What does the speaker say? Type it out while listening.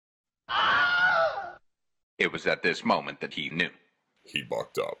It was at this moment that he knew. He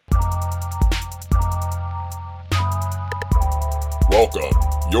bucked up. Welcome.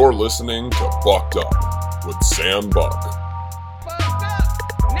 You're listening to Bucked Up with Sam Buck. Fucked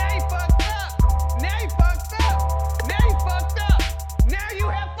up. Now you fucked up. Now you fucked up. Now you fucked up. Now you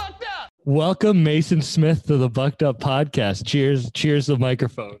have fucked up. Welcome, Mason Smith, to the Bucked Up podcast. Cheers to the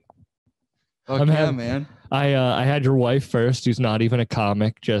microphone. Man. I had your wife first, who's not even a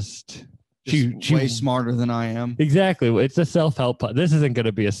comic, just she way smarter than I am. Exactly. It's a self-help. This isn't going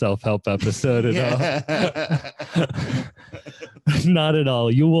to be a self-help episode at all. Not at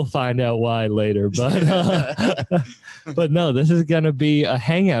all. You will find out why later. But no, this is going to be a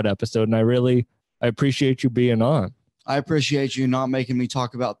hangout episode, and I appreciate you being on. I appreciate you not making me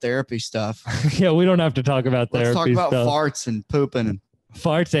talk about therapy stuff. Yeah, we don't have to talk about therapy. Let's talk about stuff. farts and pooping and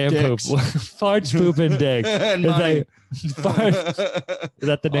farts and dicks. poop. Farts, poop, and dicks. And Is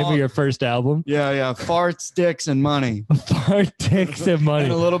that the name of your first album? Yeah. Farts, dicks, and money. Fart, dicks, and money.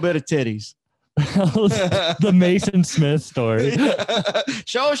 And a little bit of titties. The Mason Smith story.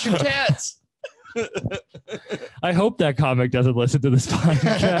 Show us your tits. I hope that comic doesn't listen to this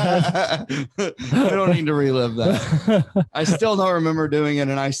podcast. I don't need to relive that. I still don't remember doing it,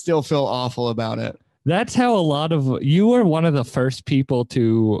 and I still feel awful about it. That's how you were one of the first people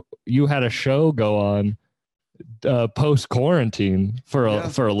you had a show go on post quarantine for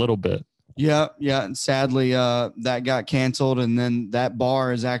a little bit. Yeah. And sadly, that got canceled, and then that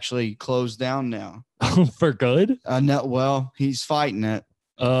bar is actually closed down now. For good? No, well, he's fighting it.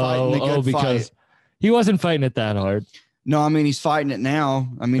 Because he wasn't fighting it that hard. No, I mean, he's fighting it now.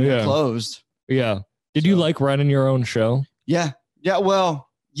 I mean, they're closed. Yeah. Did you like running your own show? Yeah. Well,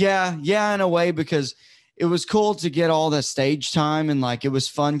 yeah, in a way, because it was cool to get all the stage time, and like it was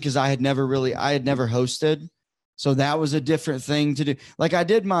fun because I had never hosted. So that was a different thing to do. Like I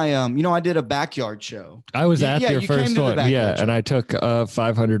did my, I did a backyard show. I was at your first one. Yeah. Show. And I took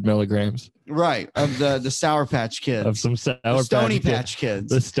 500 milligrams. Right. Of the Sour Patch Kids. Of some Stony Patch Kids.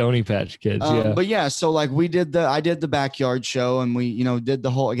 The Stony Patch Kids. Yeah. But yeah, so like I did the backyard show, and we, did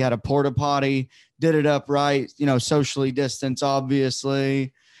the whole, I got a porta potty, did it upright, socially distanced,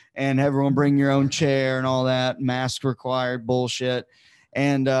 obviously. And everyone bring your own chair and all that, mask required bullshit.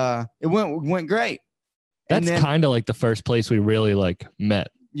 And it went great. That's kind of like the first place we really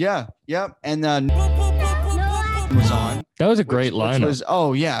met. Yeah. Yep. And then was on. That was a great lineup.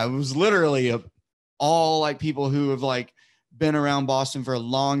 It was literally all like people who have been around Boston for a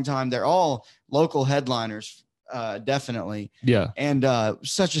long time. They're all local headliners, definitely. Yeah. And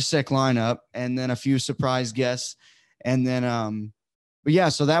such a sick lineup, and then a few surprise guests, and then but yeah,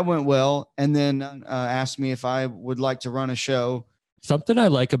 so that went well. And then asked me if I would like to run a show. Something I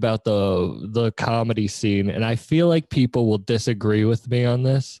like about the comedy scene, and I feel like people will disagree with me on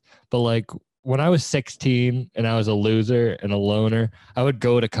this, but when I was 16 and I was a loser and a loner, I would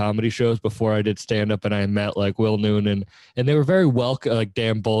go to comedy shows before I did stand-up, and I met Will Noonan, and they were very welcome,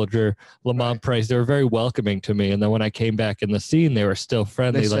 Dan Bolger, Lamont Price. They were very welcoming to me. And then when I came back in the scene, they were still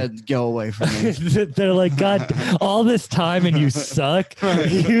friendly. They said, go away from me. They're like, God, all this time and you suck.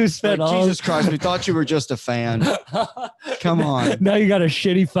 You spent Jesus Christ, we thought you were just a fan. Come on. Now you got a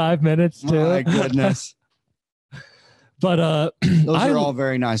shitty 5 minutes too. My goodness. But those are all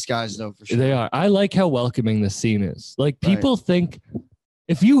very nice guys, though, for sure. They are. I like how welcoming the scene is. People think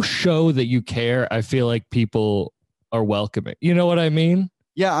if you show that you care, I feel like people are welcoming. You know what I mean?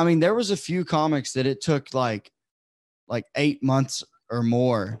 Yeah, I mean, there was a few comics that it took like 8 months or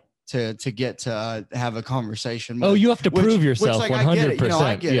more to get to have a conversation with. Oh, you have to prove yourself 100%.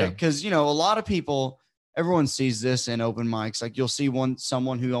 I get it, because a lot of people, everyone sees this in open mics. You'll see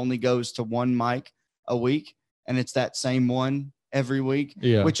someone who only goes to one mic a week, and it's that same one every week,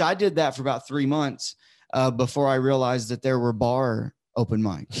 which I did that for about 3 months before I realized that there were bar open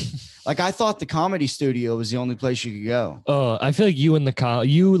mics. I thought the Comedy Studio was the only place you could go. Oh, I feel like you and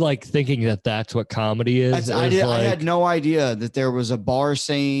thinking that that's what comedy is. I had no idea that there was a bar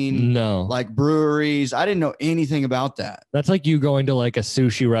scene. No. Breweries. I didn't know anything about that. That's like you going to a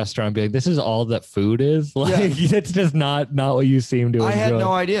sushi restaurant and be like, this is all that food is. It's just not what you seem to enjoy. I had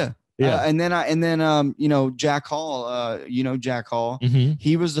no idea. Yeah. And then Jack Hall, Jack Hall, mm-hmm.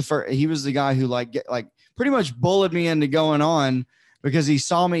 he was the guy who pretty much bullied me into going on because he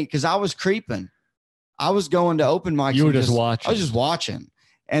saw me, because I was creeping. I was going to open mics. You were just watching. I was just watching.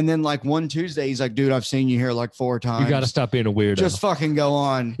 And then one Tuesday, he's like, dude, I've seen you here 4 times. You got to stop being a weirdo. Just fucking go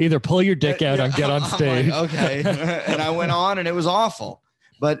on. Either pull your dick out and get on stage. Okay. And I went on, and it was awful.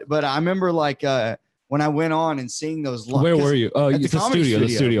 But I remember when I went on and seeing those. Where were you? Oh, at the Comedy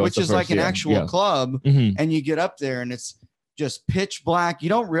studio, which is an actual club. Mm-hmm. And you get up there, and it's just pitch black. You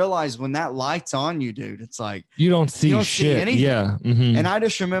don't realize when that light's on you, dude. It's like you don't see shit. Anything. Yeah. Mm-hmm. And I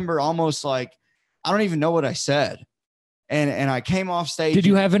just remember almost like I don't even know what I said. And I came off stage. Did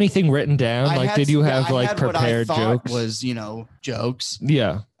you have anything written down? Did you have prepared jokes? Was, jokes.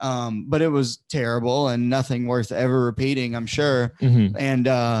 Yeah. But it was terrible and nothing worth ever repeating, I'm sure. Mm-hmm. And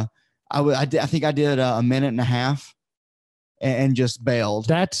I think I did a minute and a half and just bailed.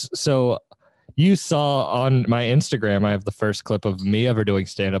 That's so you saw on my Instagram, I have the first clip of me ever doing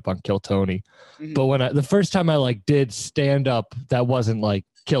stand up on Kill Tony. Mm-hmm. But when the first time I did stand up, that wasn't like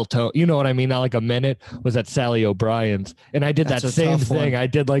Kill Tony, you know what I mean? Not like a minute, was at Sally O'Brien's, and I did that same thing. I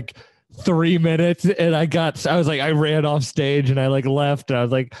did 3 minutes, and I ran off stage, and I left, and I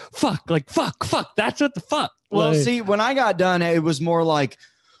was like, fuck, that's what the fuck. Well, see, when I got done, it was more like,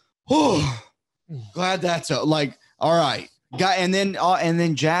 oh, glad that's all right, and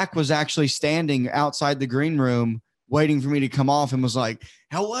then Jack was actually standing outside the green room waiting for me to come off and was like,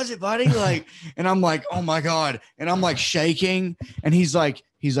 how was it, buddy? And I'm like, oh my God. And I'm shaking. And he's like,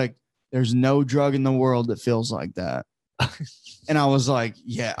 there's no drug in the world that feels like that. And I was like,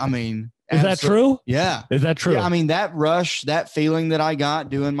 yeah, I mean, is that true? Yeah. Is that true? Yeah, I mean, that rush, that feeling that I got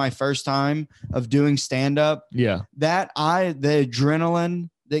doing my first time of doing stand up. Yeah. The adrenaline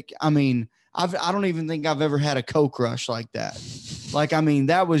I don't even think I've ever had a Coke rush like that.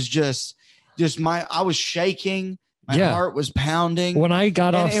 That was just I was shaking. My heart was pounding. When I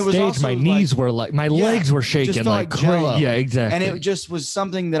got off stage, my knees were my legs were shaking crazy. Yeah, exactly. And it just was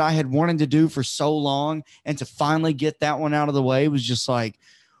something that I had wanted to do for so long. And to finally get that one out of the way was just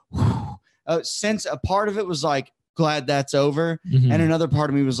since a part of it was glad that's over. Mm-hmm. And another part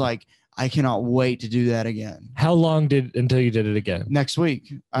of me was I cannot wait to do that again. How long until you did it again? Next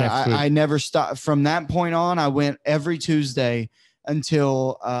week. I never stopped. From that point on, I went every Tuesday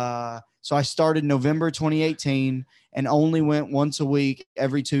until, so I started November 2018 and only went once a week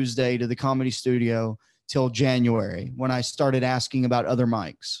every Tuesday to the Comedy Studio till January when I started asking about other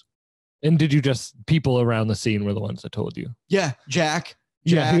mics. And did you people around the scene were the ones that told you? Yeah. Jack,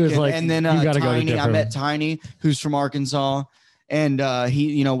 he was and then Tiny, I met Tiny, who's from Arkansas. And I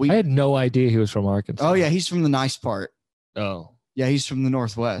had no idea he was from Arkansas. Oh yeah. He's from the nice part. Oh yeah. He's from the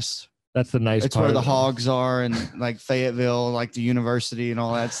Northwest. That's the nice it's part. It's where the hogs are and Fayetteville, the university and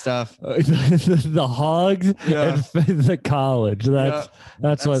all that stuff. The hogs and the college. That's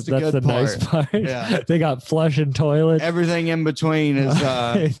the nice part. Yeah. They got flushing toilets. Everything in between is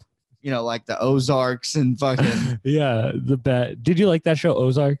the Ozarks and fucking. Yeah. Did you like that show,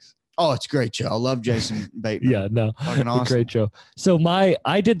 Ozarks? Oh, it's a great show. I love Jason Bateman. Yeah, no. Fucking awesome. Great show. So I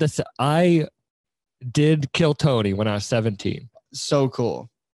did Kill Tony when I was 17. So cool.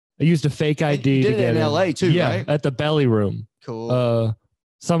 I used a fake ID. You did it in LA too, right? At the Belly Room. Cool.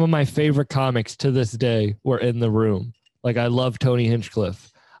 Some of my favorite comics to this day were in the room. I love Tony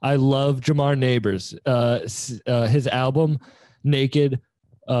Hinchcliffe. I love Jamar Neighbors. His album, Naked,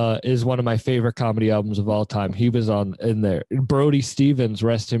 is one of my favorite comedy albums of all time. He was in there. Brody Stevens,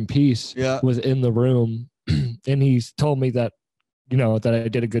 rest in peace, was in the room. And he's told me that, that I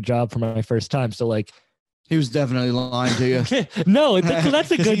did a good job for my first time. So he was definitely lying to you. No,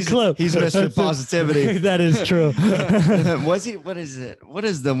 that's a good clip. He's Mr. Positivity. That is true. Was he? What is it? What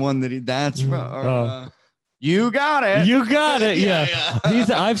is the one that that's from? You got it. You got it. Yeah.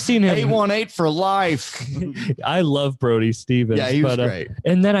 I've seen him. 818 for life. I love Brody Stevens. Yeah, he was great.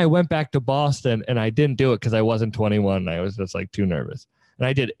 And then I went back to Boston and I didn't do it because I wasn't 21. And I was just too nervous. And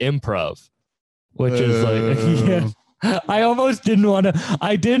I did improv, which is yeah. I almost didn't want to.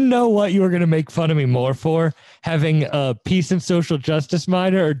 I didn't know what you were going to make fun of me more for, having a peace and social justice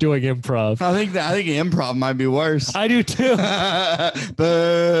minor or doing improv. I think improv might be worse. I do too.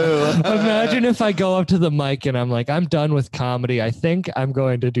 Boo. Imagine if I go up to the mic and I'm like, I'm done with comedy. I think I'm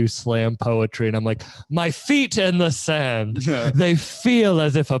going to do slam poetry. And I'm like, my feet in the sand. They feel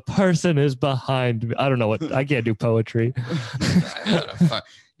as if a person is behind me. I don't know what. I can't do poetry.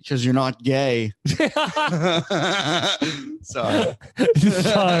 Because you're not gay. Sorry.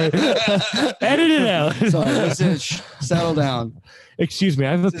 Edit it out. Sorry. Listen, settle down. Excuse me. I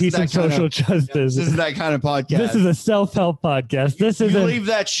have a piece of social justice. This is that kind of podcast. This is a self-help podcast. You leave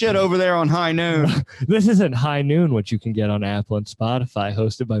that shit over there on High Noon. This isn't High Noon, which you can get on Apple and Spotify,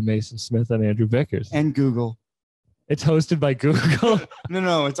 hosted by Mason Smith and Andrew Vickers. And Google. It's hosted by Google.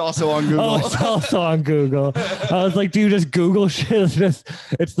 No, it's also on Google. Oh, it's also on Google. I was like, do you just Google shit?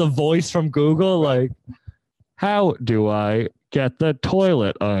 It's the voice from Google. How do I get the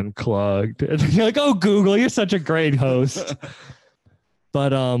toilet unclogged? And you're like, oh, Google, you're such a great host.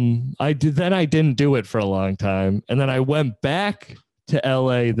 But I didn't do it for a long time. And then I went back to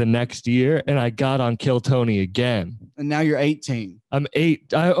LA the next year, and I got on Kill Tony again. And now you're 18. I'm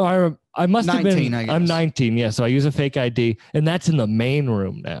 8. I must have 19, been. I guess. I'm 19. Yeah, so I use a fake ID, and that's in the main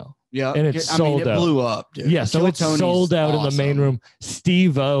room now. Yeah, And it's sold it out. blew up, dude. Yeah, so Kill it's Tony's sold out in the main awesome. room.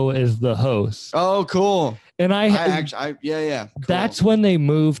 Steve-O is the host, Oh, cool. and Yeah. Cool. that's when they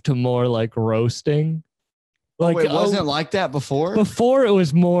moved to more like roasting. Like Wait, wasn't it like that before? before, it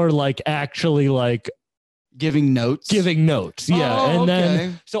was more like actually like Giving notes. giving notes. Yeah, Oh, and then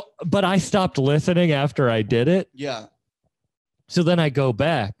okay. so, but I stopped listening after I did it. Yeah. So then I go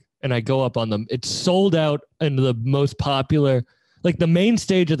back and I go up on them. It's sold out in the most popular, like the main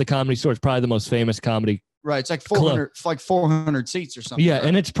stage of the Comedy Store is probably the most famous comedy. Right. It's like 400. It's like 400 seats or something. Yeah, right?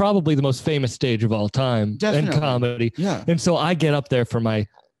 and it's probably the most famous stage of all time Definitely. in comedy. Yeah. And so I get up there for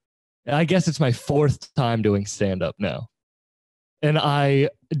I guess it's my 4th time doing stand up now. And I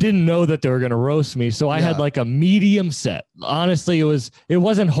didn't know that they were going to roast me. So I had Yeah. like a medium set. Honestly, it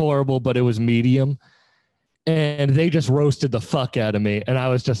wasn't horrible, but it was medium. And they just roasted the fuck out of me. And I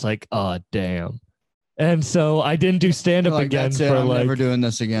was just like, oh, damn. And so I didn't do stand up Like, again that's it. for I'm like, never doing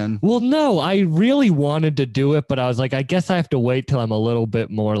this again. well, no, I really wanted to do it, but I was like, I guess I have to wait till I'm a little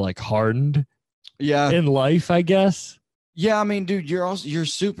bit more like hardened Yeah. in life, I guess. Yeah. I mean, dude, you're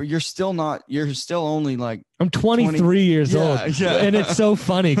still only like, I'm 23 years Yeah, old. yeah. And it's so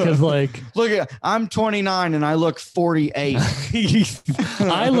funny because like I'm 29 and I look 48.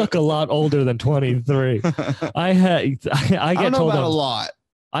 I look a lot older than 23. I get I don't know told about a lot.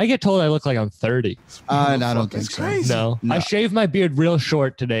 I get told I look like I'm 30. I don't think so. No. No. I shaved my beard real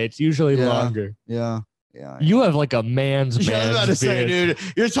short today. It's usually Yeah. longer. Yeah. Yeah. You have like a man's Yeah, I was about to say, beard.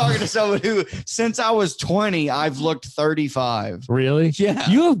 dude, you're talking to someone who, since I was 20, I've looked 35. Really? Yeah.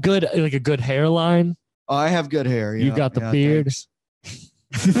 You have a good hairline. I have good hair. You yeah, got the yeah, beard.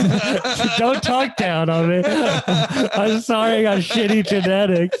 thanks. Don't talk down on me. I'm sorry I got shitty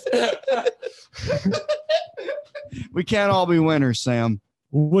genetics. We can't all be winners, Sam.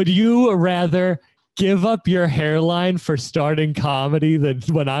 Would you rather give up your hairline for starting comedy than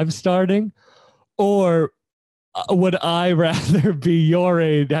when I'm starting? Or would I rather be your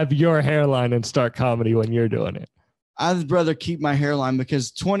age, have your hairline and start comedy when you're doing it? I'd rather keep my hairline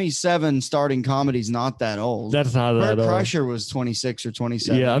because 27 starting comedy is not that old. That's not Bert that old. Kreischer was 26 or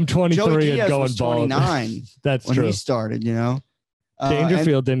 27. Yeah, I'm 23 Joey and Diaz going was bald. 29 That's when true. he started, you know.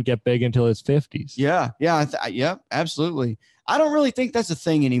 Dangerfield didn't get big until his 50s. Yeah, absolutely. I don't really think that's a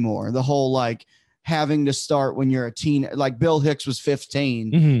thing anymore. The whole like having to start when you're a teen, like Bill Hicks was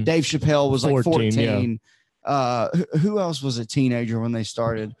 15, Mhm. Dave Chappelle was like 14, 14. Who else was a teenager when they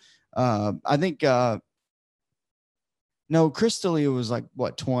started? I think no, Chris D'Elia was like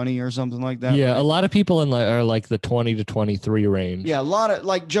what 20 or something like that. Yeah, right? a lot of people are like the 20 to 23 range. Yeah, a lot of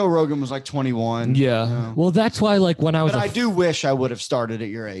like Joe Rogan was like 21. Yeah. you know. Well, that's why like when I was But I do wish I would have started at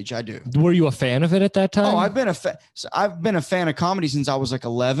your age. I do. were you a fan of it at that time? Oh, I've been a fan of comedy since I was like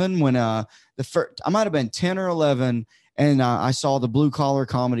 11. When I might have been 10 or 11, and I saw the Blue Collar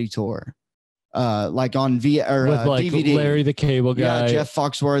Comedy Tour, like on with like DVD. Larry the Cable Guy. Yeah, Jeff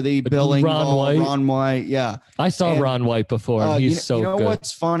Foxworthy, Bill Ron Engvall, White. Ron White. Yeah, I saw and, Ron White before. And he's so you know good.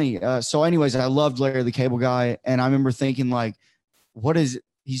 what's funny? So, anyways, I loved Larry the Cable Guy, and I remember thinking like, what is it?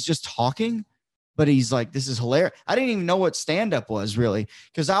 He's just talking, but he's like, this is hilarious. I didn't even know what stand up was really,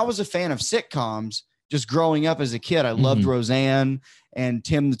 because I was a fan of sitcoms just growing up as a kid. I loved Mhm. Roseanne and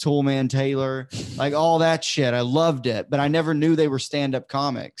Tim the Toolman Taylor, like all that shit. I loved it, but I never knew they were stand up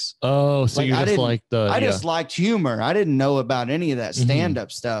comics. Oh, so Like, you I just didn't- like the I just liked humor. I didn't know about any of that Mhm. stand up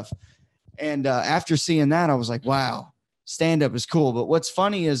stuff. And after seeing that, I was like, wow, stand up is cool. But what's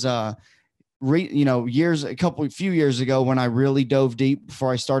funny is, a few years ago when I really dove deep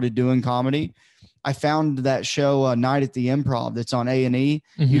before I started doing comedy, I found that show Night at the Improv that's on A&E.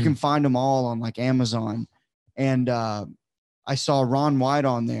 You Mhm. can find them all on like Amazon. And I saw Ron White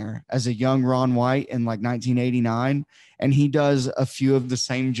on there as a young Ron White in like 1989. And he does a few of the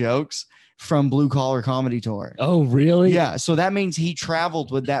same jokes from Blue Collar Comedy Tour. Oh, really? Yeah. So that means he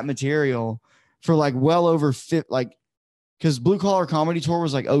traveled with that material for like well over because Blue Collar Comedy Tour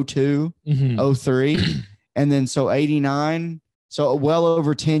was like 02, Mhm. 03. And then so 89. So well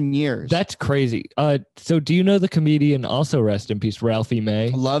over 10 years. That's crazy. So do you know the comedian, also rest in peace, Ralphie May?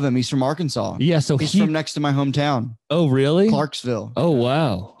 I love him. He's from Arkansas. Yeah. So He's from next to my hometown, Oh, really? Clarksville. Oh,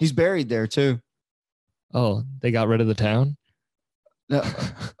 wow. He's buried there too. Oh, they got rid of the town? No,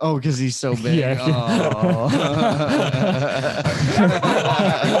 oh, because he's so big. Yeah. Oh.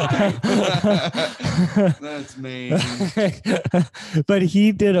 That's mean. But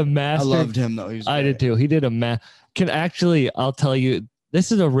he did a I master. loved him though. He was I did great. too. He did I'll tell you,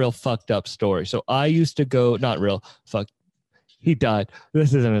 this is a real fucked up story. So I used to go, not real fuck. he died.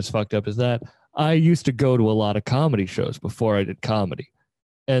 This isn't as fucked up as that. I used to go to a lot of comedy shows before I did comedy,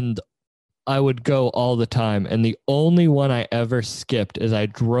 and I would go all the time. And the only one I ever skipped is I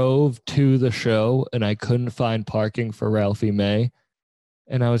drove to the show and I couldn't find parking for Ralphie May.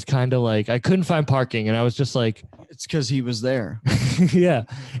 And I was kind of like, I couldn't find parking. And I was just like, It's because he was there. yeah.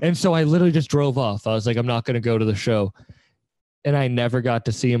 And so I literally just drove off. I was like, I'm not going to go to the show. And I never got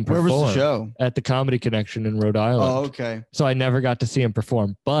to see him perform. Where was the show? At the Comedy Connection in Rhode Island. Oh, okay. So I never got to see him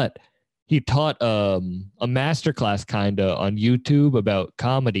perform. But he taught a masterclass kind of on YouTube about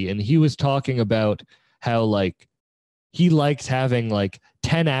comedy. And he was talking about how like he likes having like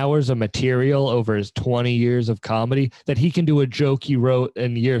 10 hours of material over his 20 years of comedy that he can do a joke he wrote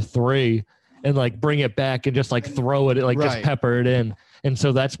in year 3 and like bring it back and just like throw it, like just pepper it in. And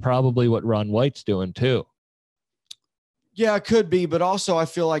so that's probably what Ron White's doing too. Yeah, it could be. But also I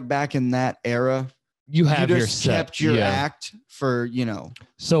feel like back in that era, you just your set. kept your act for, you know.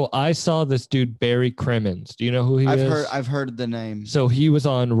 So I saw this dude, Barry Crimmins. Do you know who he is? I've heard the name. So he was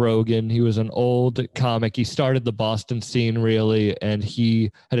on Rogan. He was an old comic. He started the Boston scene really, and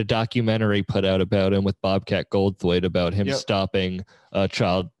he had a documentary put out about him with Bobcat Goldthwait about him stopping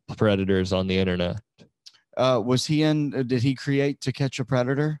child predators on the internet. Was he in? Did he create To Catch a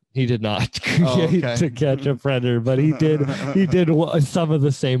Predator? He did not create To Catch a Predator, but he did. He did some of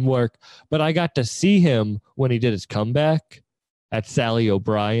the same work. But I got to see him when he did his comeback at Sally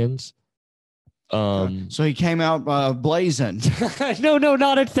O'Brien's. So he came out blazing. No,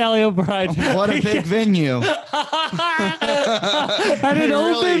 not at Sally O'Brien's. What a big venue! At an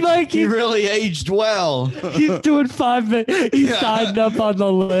open mic, he really aged well. He's doing 5 minutes. He signed up on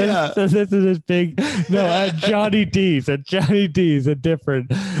the list. Yeah. So this is his big. No, at Johnny D's. At Johnny D's, a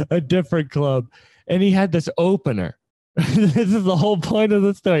different club, and he had this opener. This is the whole point of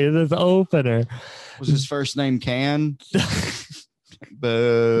the story. This opener. Was his first name Can?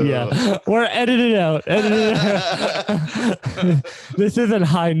 Boo. Yeah, we're editing out. This isn't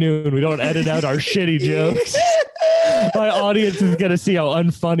High Noon. We don't edit out our shitty jokes. My audience is gonna see how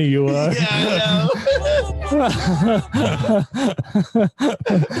unfunny you are. Yeah,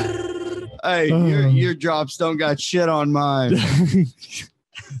 I know. Hey, your drops don't got shit on mine.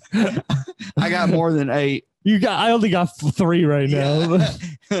 I got more than 8. I only got 3 right now. Everybody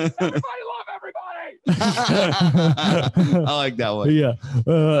love everybody. I like that one. Yeah.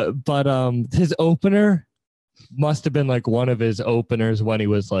 But his opener must have been like one of his openers when he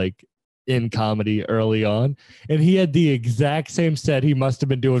was like in comedy early on. And he had the exact same set he must have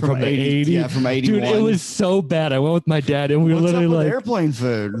been doing from the 80s. Yeah, from 81. Dude, it was so bad. I went with my dad and we were literally like airplane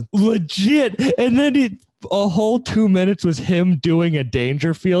food. Legit. And then a whole 2 minutes was him doing a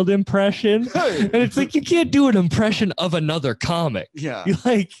Dangerfield impression. And it's like, you can't do an impression of another comic. Yeah. You're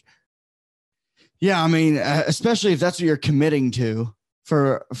like, yeah, I mean, especially if that's what you're committing to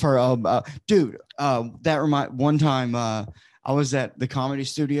dude, one time I was at the Comedy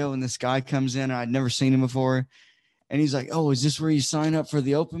Studio and this guy comes in and I'd never seen him before. And he's like, oh, is this where you sign up for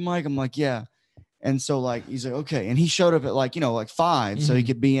the open mic? I'm like, yeah. And so like, he's like, okay. And he showed up at like 5 so he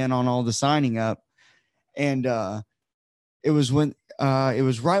could be in on all the signing up. And it was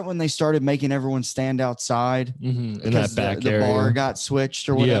right when they started making everyone stand outside in that back the area. bar got switched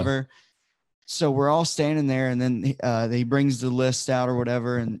or whatever. Yeah. So we're all standing there, and then he brings the list out or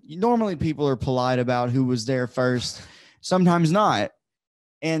whatever. And normally people are polite about who was there first, sometimes not.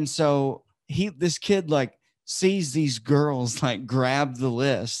 And so this kid like sees these girls like grab the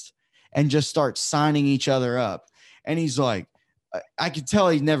list and just start signing each other up. And he's like, I could tell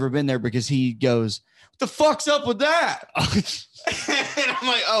he'd never been there because he goes, "What the fuck's up with that?" And I'm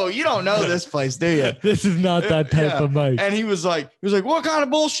like, "Oh, you don't know this place, do you? This is not that type of mic." And he was like, "What kind of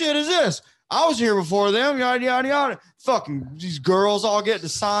bullshit is this? I was here before them, yada, yada, yada. Fucking these girls all get to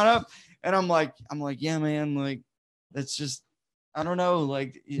sign up." And I'm like, yeah, man, like, that's just, I don't know.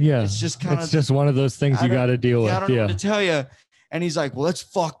 Like, yeah, it's just kind of, it's just one of those things you got to deal with. I don't know what to tell you. And he's like, well, that's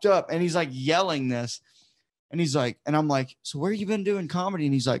fucked up. And he's like yelling this. And he's like, and I'm like, so where you been doing comedy?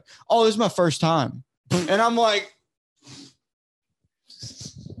 And he's like, oh, this is my first time. And I'm like,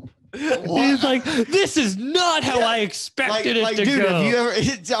 what? He's like, this is not how I expected it to go. Have you ever,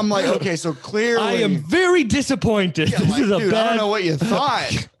 I'm like, okay, so clearly I am very disappointed. Yeah, this is a bad. I don't know what you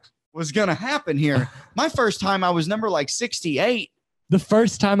thought was going to happen here. My first time, I was number like 68. The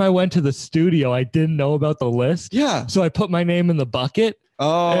first time I went to the studio, I didn't know about the list. Yeah. So I put my name in the bucket.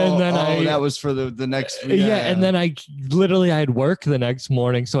 Oh, and then that was for the next. Yeah. And then I had work the next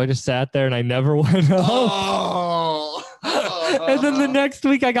morning. So I just sat there and I never went home. Oh. And then the next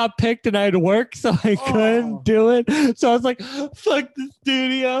week I got picked and I had to work, so I couldn't do it. So I was like, fuck the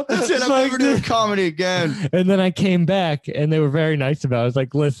studio. I said, I'm never doing comedy again. And then I came back and they were very nice about it. I was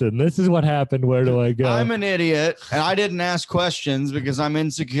like, listen, this is what happened. Where do I go? I'm an idiot and I didn't ask questions because I'm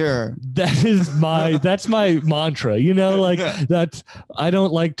insecure. That's my mantra, you know, like I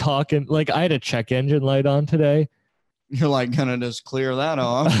don't like talking. Like I had a check engine light on today. You're like gonna just clear that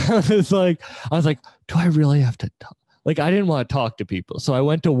off. I was like, do I really have to talk? Like, I didn't want to talk to people. So I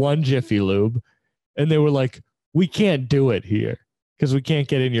went to one Jiffy Lube and they were like, we can't do it here because we can't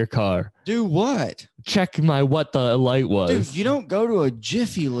get in your car. Do what? Check what the light was. Dude, you don't go to a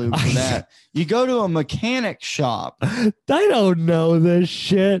Jiffy Lube for that. You go to a mechanic shop. I don't know this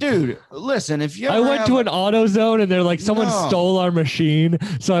shit. Dude, listen, if you I went to an AutoZone and they're like, someone stole our machine.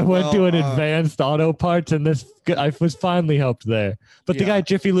 So I went to an advanced auto parts and I was finally helped there. But the guy at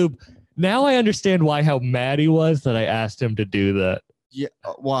Jiffy Lube, now I understand how mad he was that I asked him to do that. Yeah.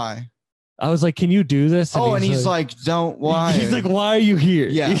 Why? I was like, can you do this? And he's like, don't. Why? He's like, why are you here?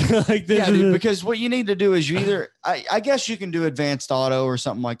 Yeah. Like, dude, because what you need to do is you either, I guess you can do advanced auto or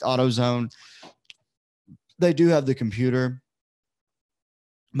something like AutoZone. They do have the computer.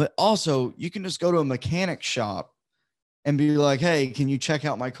 But also, you can just go to a mechanic shop and be like, hey, can you check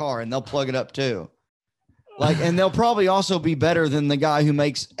out my car? And they'll plug it up too. Like, and they'll probably also be better than the guy who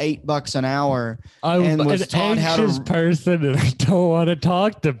makes $8 an hour. I'm an anxious person and I don't want to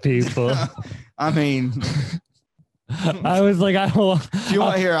talk to people. I mean, I was like, I don't want. If you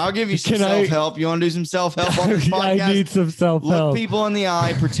want here, I'll give you some self-help. You want to do some self-help on this podcast? I need some self-help. Look people in the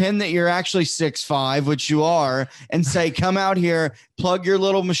eye, pretend that you're actually 6'5", which you are, and say, come out here, plug your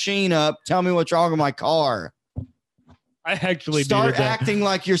little machine up, tell me what's wrong with my car. I actually start acting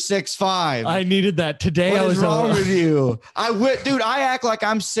like you're 6'5". I needed that today. What is wrong with you? Dude, I act like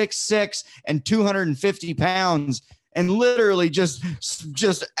I'm 6'6" and 250 pounds and literally just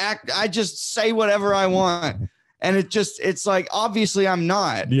act. I just say whatever I want. And it's like, obviously I'm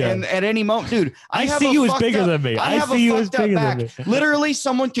not. Yeah. And at any moment, dude, I see you as bigger than me. I see you as bigger than me. Literally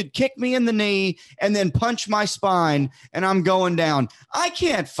someone could kick me in the knee and then punch my spine and I'm going down. I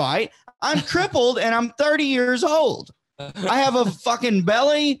can't fight. I'm crippled and I'm 30 years old. I have a fucking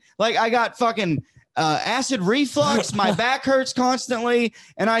belly. Like I got fucking acid reflux. My back hurts constantly,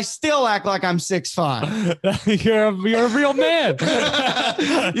 and I still act like I'm 6'5". You're a real man.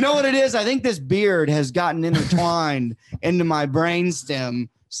 You know what it is? I think this beard has gotten intertwined into my brainstem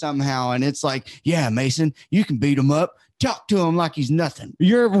somehow, and it's like, yeah, Mason, you can beat him up. Talk to him like he's nothing.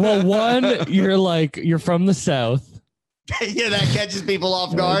 You're from the South. Yeah, that catches people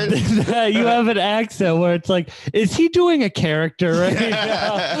off guard. You have an accent where it's like, is he doing a character right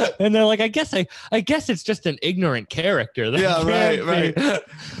now? And they're like, I guess it's just an ignorant character. Right.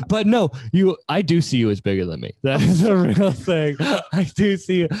 But no, I do see you as bigger than me. That is a real thing. I do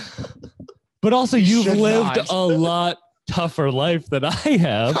see you. But also, you've lived a lot tougher life than I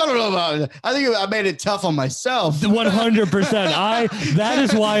have. I don't know about it. I think I made it tough on myself. 100%. That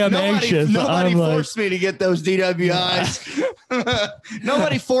is why I'm anxious. Nobody forced me to get those DWIs.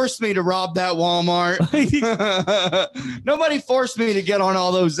 Nobody forced me to rob that Walmart. Nobody forced me to get on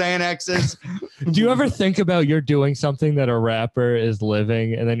all those Xanaxes. Do you ever think about you're doing something that a rapper is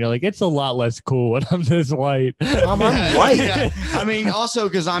living and then you're like, it's a lot less cool when I'm this white? I'm white. Yeah. I mean, also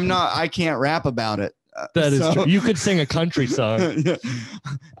because I can't rap about it. That is true. You could sing a country song.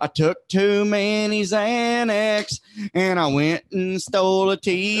 I took too many Xanax and I went and stole a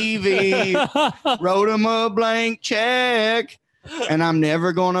TV, wrote him a blank check, and I'm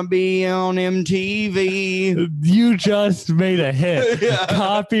never going to be on MTV. You just made a hit. Yeah.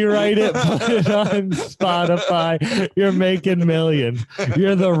 Copyright it, put it on Spotify. You're making millions.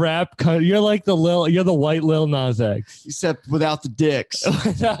 You're the rap. You're like you're the white Lil Nas X. Except without the dicks.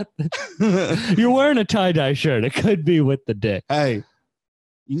 You're wearing a tie-dye shirt. It could be with the dick. Hey,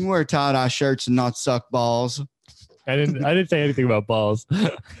 you can wear tie-dye shirts and not suck balls. I didn't say anything about balls.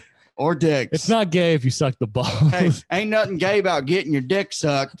 Or dicks. It's not gay if you suck the balls. Hey, ain't nothing gay about getting your dick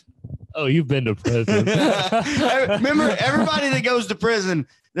sucked. Oh, you've been to prison. Remember, everybody that goes to prison,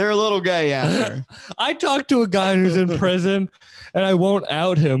 they're a little gay after. I talked to a guy who's in prison, and I won't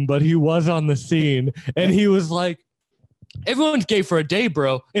out him, but he was on the scene, and he was like, everyone's gay for a day,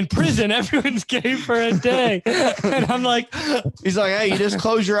 bro. In prison, everyone's gay for a day. And I'm like, he's like, hey, you just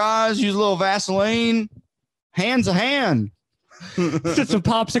close your eyes, use a little Vaseline, hand's a hand. It's just a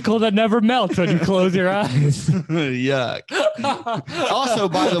popsicle that never melts when you close your eyes. Yuck. Also,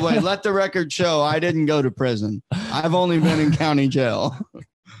 by the way, let the record show I didn't go to prison. I've only been in county jail.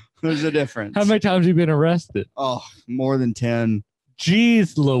 There's a difference. How many times have you been arrested? Oh, more than 10.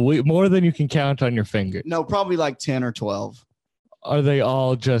 Jeez Louise, more than you can count on your finger. No, probably like 10 or 12. are they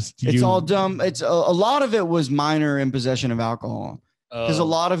all just? It's all dumb. It's a lot of it was minor in possession of alcohol. Because a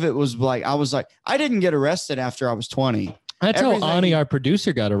lot of it was like, I didn't get arrested after I was 20. That's how Ani, our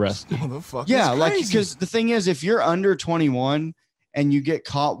producer, got arrested. Yeah, like, because the thing is, if you're under 21 and you get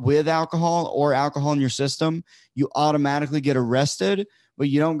caught with alcohol or alcohol in your system, you automatically get arrested, but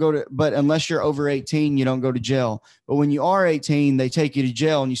you don't go to, but unless you're over 18, you don't go to jail. But when you are 18, they take you to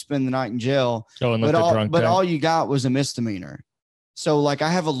jail and you spend the night in jail. Oh, and but all you got was a misdemeanor. So like, I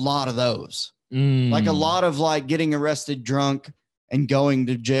have a lot of those, like a lot of like getting arrested drunk and going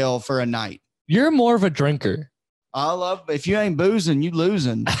to jail for a night. You're more of a drinker. I love, if you ain't boozing, you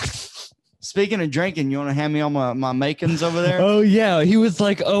losing. Speaking of drinking, you want to hand me all my makings over there? Oh, yeah. He was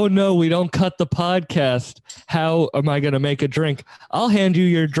like, oh, no, we don't cut the podcast. How am I going to make a drink? I'll hand you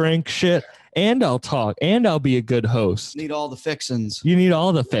your drink shit and I'll talk and I'll be a good host. Need all the fixins. You need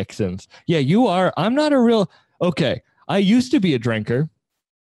all the fixins. Yeah, you are. I'm not a real. Okay. I used to be a drinker.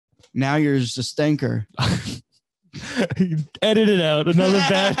 Now you're just a stinker. Edit it out. Another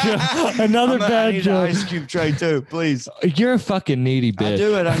bad joke. Another bad joke. Ice cube tray too, please. You're a fucking needy bitch. I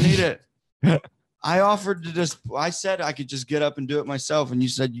do it. I need it. I offered to just. I said I could just get up and do it myself, and you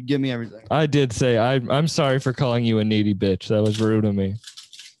said you give me everything. I did say I'm sorry for calling you a needy bitch. That was rude of me.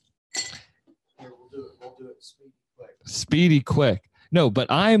 Here, we'll do it. Speedy quick. No, but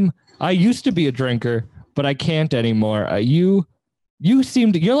I used to be a drinker, but I can't anymore. You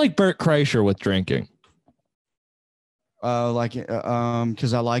seem to. You're like Bert Kreischer with drinking. Like it,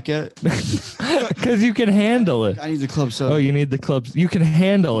 because I like it. Because you can handle it. I need the club soda. Oh, you need the clubs. You can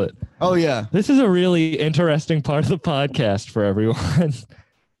handle it. Oh yeah. This is a really interesting part of the podcast for everyone.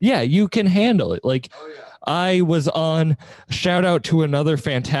 Yeah, you can handle it. Like, I was on. Shout out to another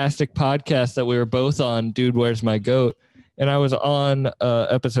fantastic podcast that we were both on. Dude, where's my goat? And I was on an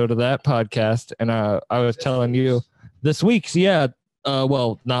episode of that podcast, and I was telling you this week's. Yeah.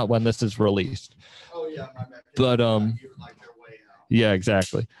 Well, not when this is released. Oh yeah, my bad. But yeah,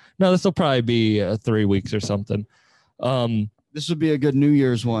 exactly. No, this will probably be 3 weeks or something. This would be a good New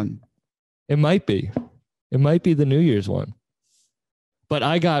Year's one. It might be. It might be the New Year's one. But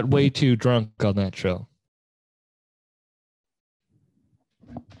I got way too drunk on that show.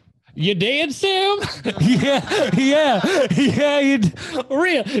 You did, Sam? yeah.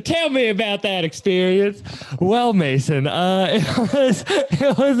 Tell me about that experience. Well, Mason, it was.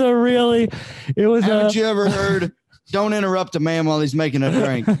 Haven't you ever heard? Don't interrupt a man while he's making a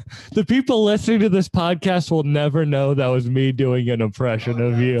drink. The people listening to this podcast will never know that was me doing an impression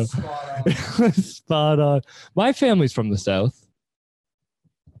of you. It was spot on. My family's from the South.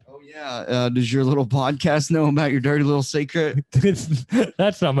 Yeah. Does your little podcast know about your dirty little secret?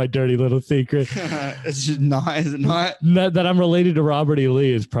 That's not my dirty little secret. It's just not, is it not? That I'm related to Robert E.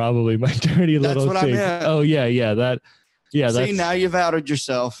 Lee is probably my dirty little secret. That's what I meant. Oh, yeah. See, now you've outed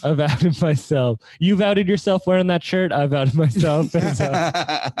yourself. I've outed myself. You've outed yourself wearing that shirt. I've outed myself.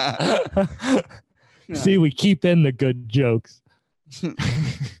 See, we keep in the good jokes.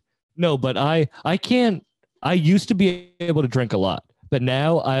 No, but I can't. I used to be able to drink a lot. But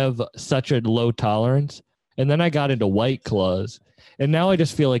now I have such a low tolerance. And then I got into White Claws. And now I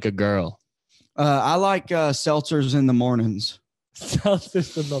just feel like a girl. I like seltzers in the mornings.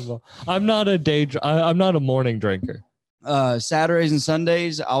 Seltzers in the morning. I'm not a morning drinker. Saturdays and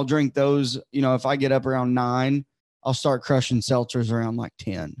Sundays, I'll drink those. You know, if I get up around 9, I'll start crushing seltzers around like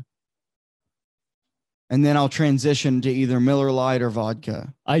 10. And then I'll transition to either Miller Lite or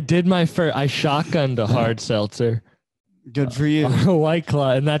vodka. I did my first. I shotgunned a hard seltzer. Good for you. White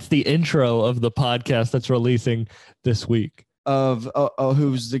Claw, and that's the intro of the podcast that's releasing this week.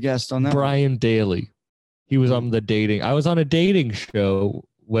 Who's the guest on that? Brian Daly. He was on the dating. I was on a dating show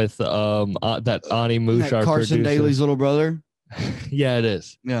with that Ani Moosh, our Carson producer. Daly's little brother. Yeah, it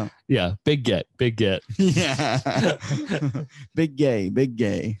is. Yeah. Big get. Yeah. Big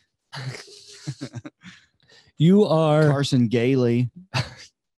gay. You are Carson Gailey.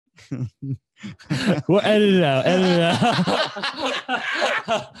 Well, edit it out.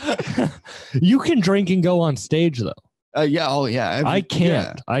 You can drink and go on stage though. Yeah. Oh yeah. I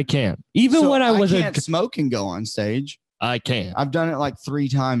can't. Yeah. I can't. Even when I can't smoke and go on stage. I can't. I've done it like 3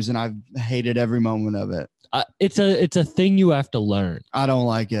 times and I've hated every moment of it. It's a thing you have to learn. I don't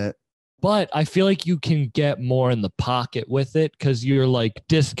like it. But I feel like you can get more in the pocket with it because you're like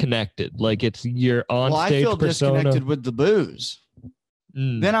disconnected. Like you're on stage. I feel disconnected with the booze.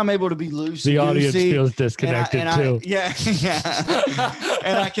 Then I'm able to be loose. The audience feels disconnected too. Yeah.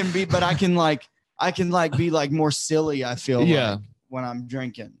 And I can be be like more silly. I feel like when I'm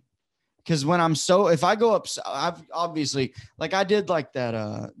drinking, because if I go up, I've obviously like I did like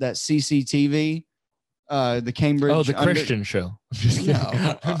that CCTV the Cambridge. Oh, the Christian show. Just kidding.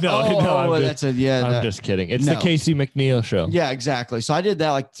 No. I'm That's a yeah. I'm just kidding. It's the Casey McNeil show. Yeah, exactly. So I did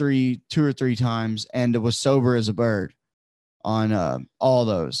that like 2 or 3 times, and it was sober as a bird on all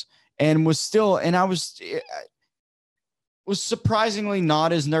those, and I was surprisingly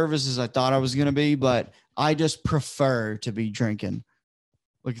not as nervous as I thought I was gonna be, but I just prefer to be drinking.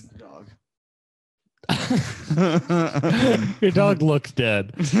 Look at the dog. Your dog looks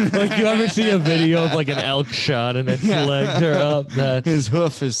dead. Like, you ever see a video of like an elk shot and its legs are up? That's his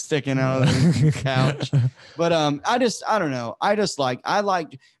hoof is sticking out of the couch. But I don't know. I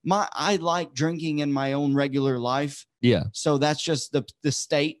like drinking in my own regular life. Yeah. So that's just the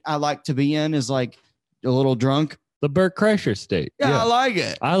state I like to be in, is like a little drunk. The Bert Kreischer state. Yeah, I like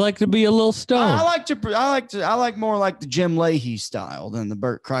it. I like to be a little stoned. I like more like the Jim Leahy style than the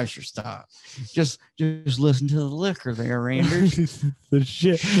Bert Kreischer style. Just listen to the liquor there, Randers. The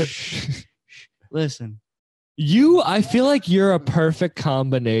shit. Listen. I feel like you're a perfect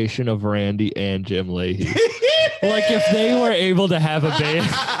combination of Randy and Jim Leahy. Like, if they were able to have a baby,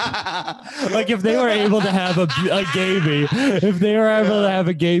 like if they were able to have a baby, if they were able to have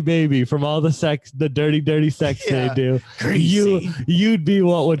a gay baby from all the sex, the dirty sex they do, you'd be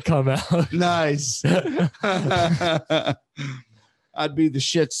what would come out. Nice. I'd be the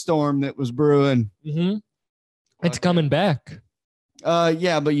shit storm that was brewing. Mm-hmm. It's coming back.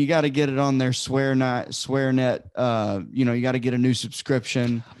 Yeah, but you got to get it on their SwearNet. You got to get a new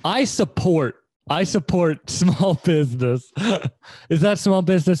subscription. I support small business. Is that small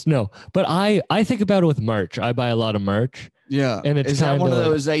business? No, but I think about it with merch. I buy a lot of merch. Yeah, and it's is that one of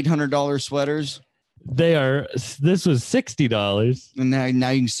those $800 sweaters? They are. This was $60, and now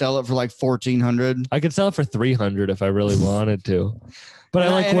you can sell it for like $1,400. I could sell it for $300 if I really wanted to, but I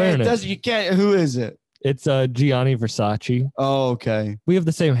like wearing it. You can't. Who is it? It's Gianni Versace. Oh, okay. We have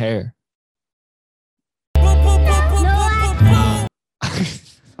the same hair.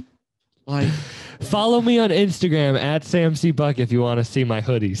 Like, follow me on Instagram at SamCBuck if you want to see my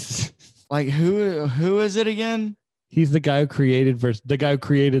hoodies. Like, who is it again? He's the guy who created Versace.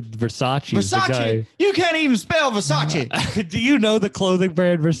 Versace. You can't even spell Versace. Do you know the clothing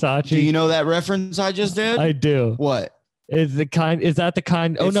brand Versace? Do you know that reference I just did? I do. What? Is that the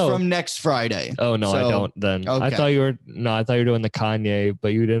kind? Oh, it's no. from next Friday. Oh, no, I don't then. Okay. I thought you were doing the Kanye, but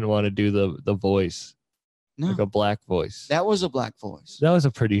you didn't want to do the voice. No. Like a black voice. That was a black voice. That was a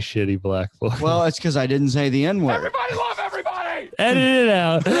pretty shitty black voice. Well, it's because I didn't say the N-word. Everybody love everybody. Edit it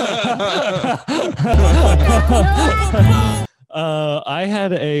out. I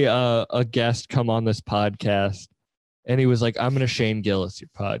had a guest come on this podcast, and he was like, "I'm going to Shane Gillis your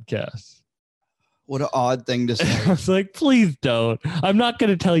podcast." What an odd thing to say. I was like, please don't. I'm not going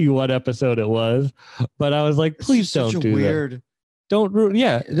to tell you what episode it was, but I was like, please don't do that. Don't ruin.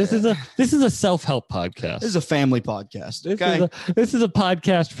 Yeah, this is a self-help podcast. This is a family podcast. Okay? This is a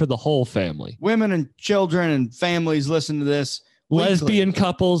podcast for the whole family. Women and children and families listen to this. Lesbian weekly.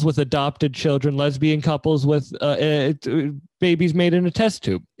 Couples with adopted children. Lesbian couples with babies made in a test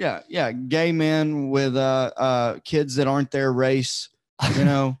tube. Yeah. Gay men with kids that aren't their race. You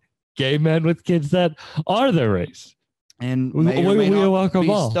know. Gay men with kids that are their race. And may not be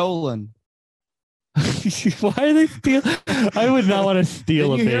all. Stolen. Why are they stealing? I would not want to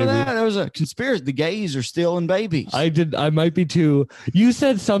steal a baby. Hear that? There was a conspiracy. The gays are stealing babies. I might be too. You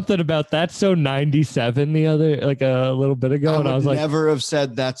said something about that's so 97 a little bit ago, and I was like, never have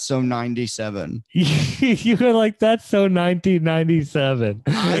said that's so 97. You were like, that's so 1997.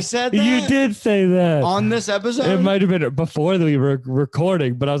 I said that? You did say that on this episode. It might have been before we were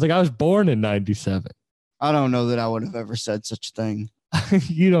recording, but I was like, I was born in 97. I don't know that I would have ever said such a thing.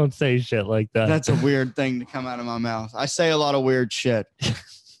 You don't say shit like that. That's a weird thing to come out of my mouth. I say a lot of weird shit. I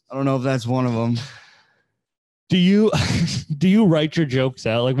don't know if that's one of them. Do you write your jokes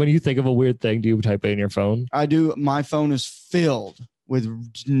out? Like, when you think of a weird thing, do you type it in your phone? I do. My phone is filled with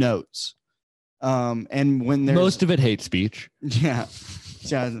notes. And when there's most of it hate speech. Yeah.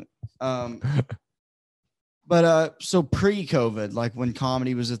 But so pre-COVID, like when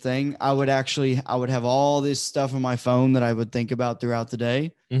comedy was a thing, I would have all this stuff on my phone that I would think about throughout the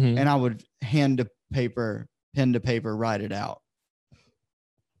day, and I would pen to paper, write it out,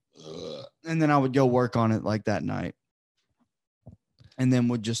 and then I would go work on it like that night, and then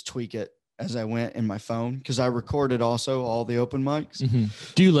would just tweak it as I went in my phone because I recorded also all the open mics. Mm-hmm.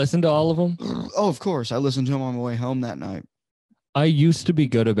 Do you listen to all of them? Oh, of course, I listened to them on my way home that night. I used to be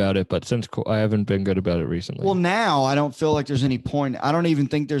good about it, but since I haven't been good about it recently. Well, now I don't feel like there's any point. I don't even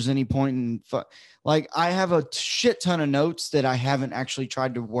think there's any point in like I have a shit ton of notes that I haven't actually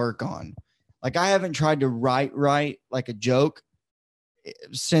tried to work on. Like I haven't tried to write like a joke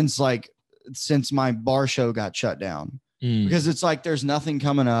since like since my bar show got shut down Mm. because it's like there's nothing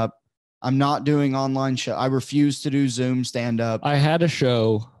coming up. I'm not doing online show. I refuse to do Zoom stand up. I had a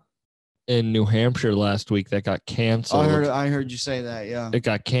show in New Hampshire last week that got canceled. I heard you say that. Yeah. It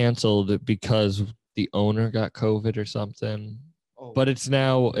got canceled because the owner got COVID or something. Oh, But it's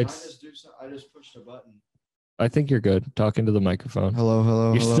now did it's. I just pushed a button. I think you're good talking to the microphone.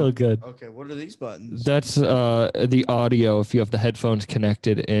 Hello. You're still good. Okay. What are these buttons? That's the audio if you have the headphones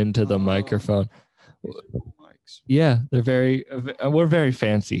connected into the Oh. microphone. Mics. Yeah, they're we're very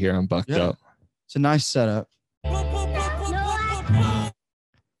fancy here on Bucked Yeah. Up. It's a nice setup.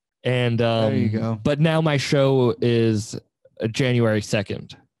 And There you go. But now my show is January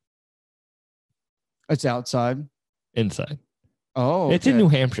 2nd It's outside. inside. Oh, It's in okay. New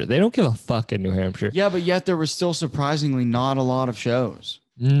Hampshire. They don't give a fuck in New Hampshire. Yeah, but yet there was still surprisingly not a lot of shows.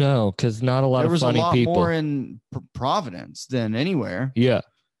 No, because not a lot There of was a funny lot people. more in Providence than anywhere. Yeah.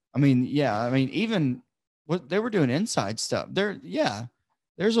 I mean, even what they were doing inside stuff.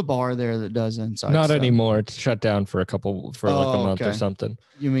 There's a bar there that does inside. Not stuff. anymore. It's shut down for like a month or okay. something.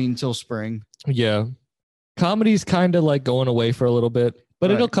 You mean till spring? Yeah. Comedy's kind of like going away for a little bit, but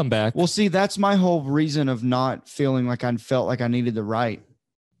Right. it'll come back. Well, see, that's my whole reason of not feeling like I felt like I needed to write.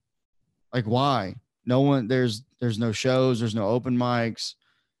 Like, why? No one. There's no shows. There's no open mics.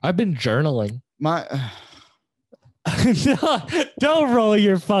 I've been journaling. My Don't roll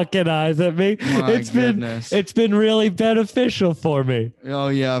your fucking eyes at me. My It's goodness. been really beneficial for me. Oh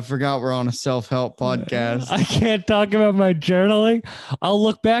yeah, I forgot we're on a self-help podcast. I can't talk about my journaling. I'll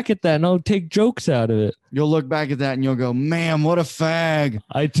look back at that and I'll take jokes out of it. You'll look back at that and you'll go, "Man, what a fag!"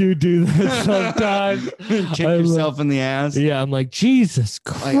 I do this sometimes. Kick I yourself in the ass. Yeah, I'm like, Jesus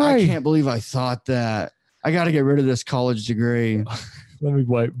Like, Christ. I can't believe I thought that. I got to get rid of this college degree. I'm Let me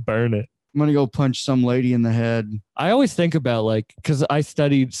burn it. gonna go punch some lady in the head. I always think about like, because I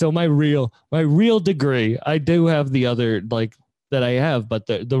studied, so my real degree, I do have the other like that I have, but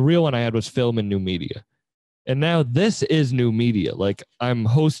the real one I had was film and new media. And now this is new media. Like I'm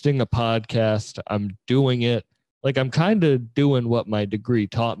hosting a podcast, I'm doing it. Like I'm kind of doing what my degree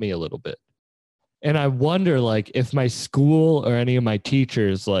taught me a little bit. And I wonder like if my school or any of my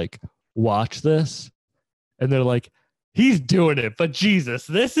teachers like watch this and they're like, he's doing it, but Jesus,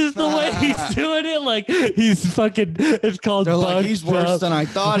 this is the way he's doing it. Like he's fucking. It's called. They're like, he's worse than I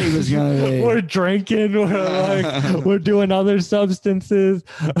thought he was gonna be. We're drinking. We're doing other substances.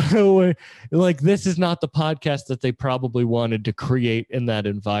 Like this is not the podcast that they probably wanted to create in that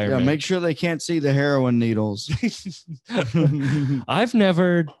Yeah, environment. make sure they can't see the heroin needles. I've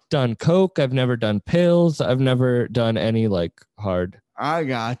never done coke. I've never done pills. I've never done any like hard. I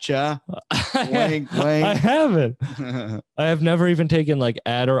gotcha. Wink, I wink. haven't. I have never even taken like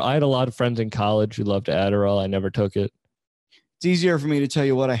Adderall. I had a lot of friends in college who loved Adderall. I never took it. It's easier for me to tell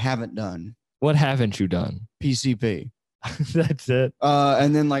you what I haven't done. What haven't you done? PCP. That's it.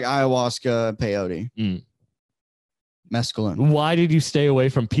 And then like ayahuasca, peyote, Mm. mescaline. Why did you stay away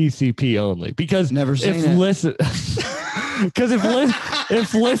from PCP only? Because Never seen if it. listen, because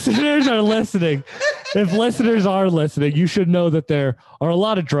if listeners are listening, you should know that there are a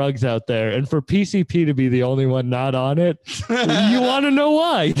lot of drugs out there, and for PCP to be the only one not on it, you want to know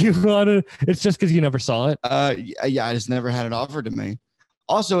why? It's just because you never saw it. Yeah, I just never had it offered to me.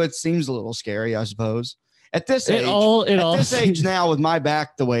 Also, it seems a little scary, I suppose. At this age, at this age now, with my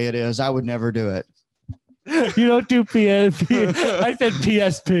back the way it is, I would never do it. You don't do PSP. I said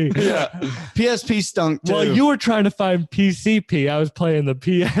PSP. Yeah. PSP stunk too. Well, you were trying to find PCP. I was playing the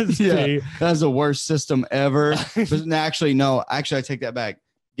PSP. Yeah, that's the worst system ever. But actually, no. Actually, I take that back.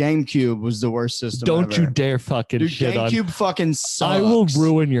 GameCube was the worst system Don't ever. you dare fucking Dude, shit GameCube on. fucking sucks. I will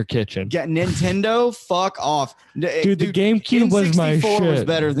ruin your kitchen. Get Nintendo, fuck off. Dude, the GameCube was my N64 was shit.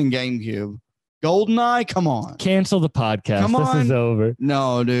 better than GameCube. GoldenEye, come on. Cancel the podcast. Come This is on. over.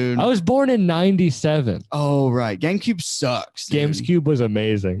 No, dude. I was born in 97. Oh, right. GameCube sucks. Dude. GameCube was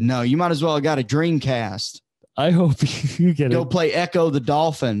amazing. No, you might as well have got a Dreamcast. I hope you get Go it. play Echo the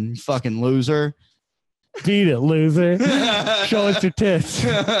Dolphin, you fucking loser. Beat it, loser. Show us your tits.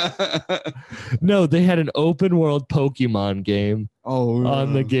 No, they had an open world Pokemon game Oh,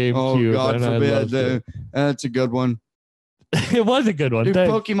 on the GameCube. Oh, God and I forbid. loved it. That's a good one. It was a good one. Dude,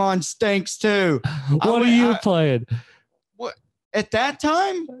 Thanks. Pokemon stinks too. What are you playing? At that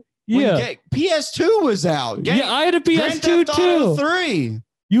time, Yeah. PS2 was out. Yeah, I had a Grand PS2 Theft Auto too. 3.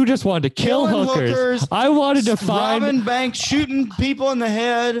 You just wanted to kill Killing hookers. I wanted to find. robbing banks, shooting people in the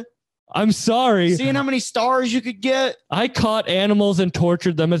head, I'm sorry. seeing how many stars you could get. I caught animals and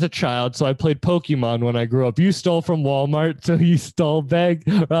tortured them as a child, so I played Pokemon when I grew up. You stole from Walmart, so you stole banks.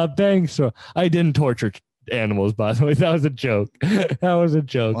 I didn't torture animals, by the way. That was a joke. That was a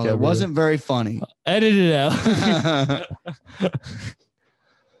joke. Well, it wasn't very funny. Edit it out.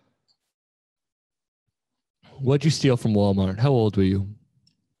 What'd you steal from Walmart? How old were you?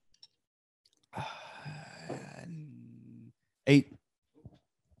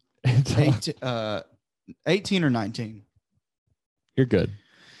 18 or 19. You're good.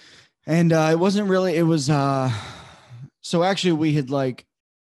 And it wasn't really, it was, so actually we had like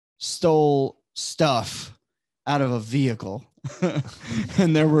stole stuff out of a vehicle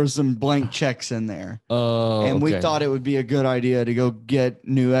and there were some blank checks in there. Oh, and we okay. thought it would be a good idea to go get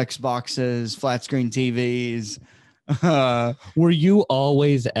new Xboxes, flat screen TVs. Were you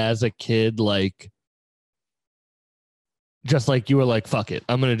always as a kid, like, just like you were like, fuck it,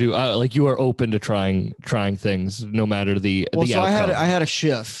 I'm going to do, like you were open to trying things no matter the so outcome. I had a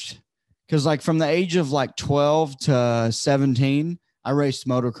shift because like from the age of like 12 to 17, I raced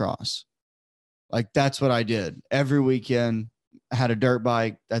motocross. Like that's what I did every weekend. I had a dirt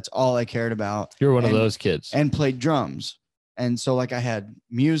bike. That's all I cared about. You're one of those kids. And played drums. And so like I had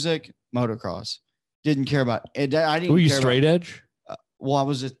music, motocross. Didn't care about it. I didn't. Were you care straight about, edge? Well, I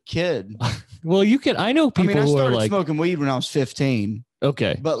was a kid. Well, you can. I know people I who are started like smoking weed when I was 15.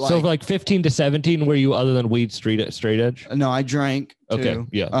 Okay, but so like- like 15 to 17, were you other than weed straight edge? No, I drank too. Okay,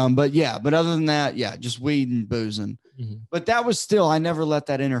 yeah. But other than that, yeah, just weed and boozing. Mhm. But that was still, I never let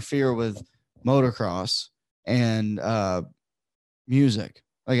that interfere with motocross and music.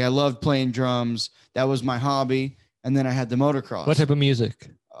 Like I loved playing drums. That was my hobby. And then I had the motocross. What type of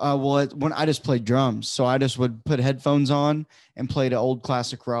music? When I just played drums, so I just would put headphones on and play the old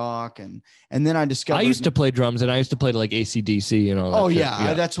classic rock, and then I discovered. I used to play drums, and I used to play like AC/DC and all that. Oh shit.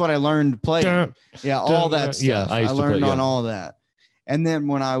 yeah, that's what I learned to play. Yeah, all that stuff. Yeah, I used to learned play, on yeah. all that. And then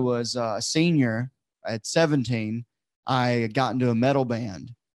when I was a senior at 17, I got into a metal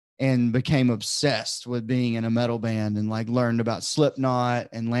band and became obsessed with being in a metal band and like learned about Slipknot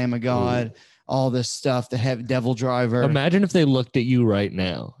and Lamb of God. All this stuff, the heavy Devil Driver. Imagine if they looked at you right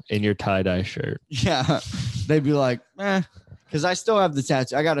now in your tie-dye shirt. Yeah, they'd be like, because I still have the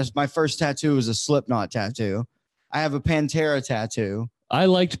tattoo. My first tattoo was a Slipknot tattoo. I have a Pantera tattoo. I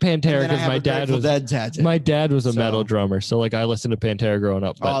liked Pantera And then I because have my a dad Grateful was Dead tattoo. my dad was a So- metal drummer, so like I listened to Pantera growing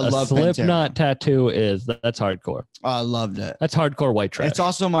up. But I a love Slipknot Pantera. tattoo that's hardcore. I loved it. That's hardcore white trash. It's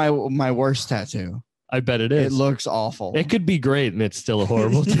also my worst tattoo. I bet it It is. looks awful. It could be great, and it's still a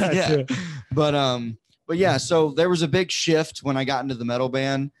horrible tattoo. But yeah, so there was a big shift when I got into the metal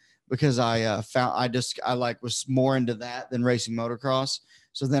band because I was more into that than racing motocross.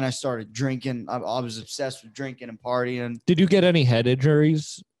 So then I started drinking. I was obsessed with drinking and partying. Did you get any head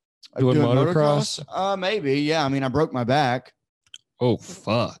injuries doing motocross? Maybe. Yeah. I mean, I broke my back. Oh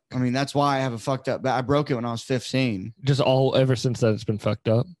fuck! I mean, that's why I have a fucked up back. I broke it when I was 15. Just ever since that it's been fucked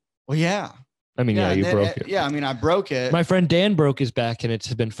up. Well, yeah. I mean, yeah, and you then broke it. Yeah. I mean, I broke it. My friend Dan broke his back, and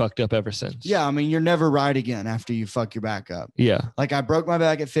it's been fucked up ever since. Yeah. I mean, you're never right again after you fuck your back up. Yeah. Like I broke my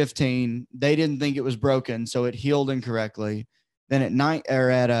back at 15. They didn't think it was broken, so it healed incorrectly. Then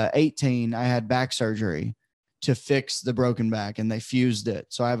at 18, I had back surgery to fix the broken back, and they fused it.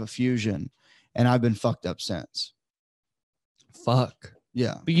 So I have a fusion, and I've been fucked up since. Fuck.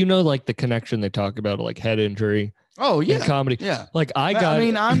 Yeah. But you know, like the connection they talk about, like head injury Oh in yeah. comedy. Yeah. Like I'm a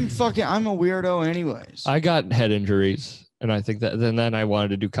weirdo anyways. I got head injuries, and I think that then I wanted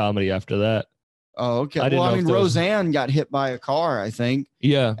to do comedy after that. Oh, okay. I didn't Well, I know mean, if those- Roseanne got hit by a car, I think.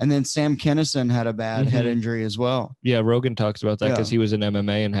 Yeah. And then Sam Kinison had a bad head Mhm. injury as well. Yeah. Rogan talks about that because Yeah. he was in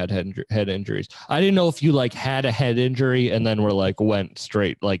MMA and had head injuries. I didn't know if you like had a head injury and then were like went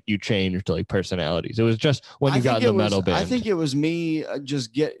straight, like you changed like personalities. It was just when you got in the metal band. I think it was me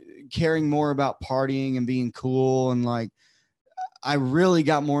just caring more about partying and being cool. And like, I really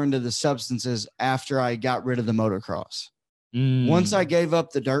got more into the substances after I got rid of the motocross. Once I gave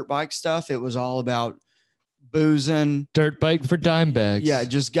up the dirt bike stuff, it was all about boozing. Dirt bike for dime bags. Yeah,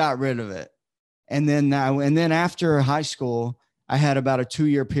 just got rid of it. And then after high school, I had about a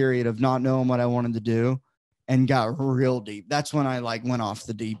 2-year period of not knowing what I wanted to do and got real deep. That's when I like went off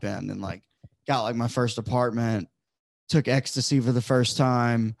the deep end and like got like my first apartment, took ecstasy for the first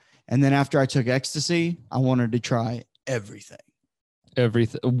time. And then after I took ecstasy, I wanted to try everything.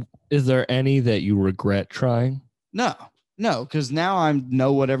 Everything. Is there any that you regret trying? No, because now I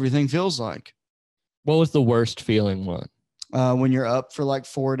know what everything feels like. What was the worst feeling one? When you're up for like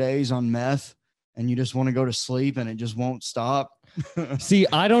 4 days on meth and you just want to go to sleep and it just won't stop. See,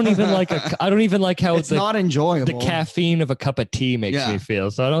 I don't even like how It's not enjoyable. the caffeine of a cup of tea makes me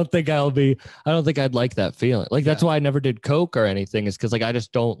feel. So I don't think I'd like that feeling. Like that's why I never did Coke or anything, is because like I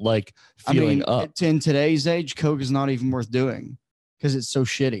just don't like feeling up. In today's age, Coke is not even worth doing because it's so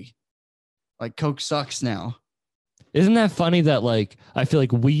shitty. Like Coke sucks now. Isn't that funny that like I feel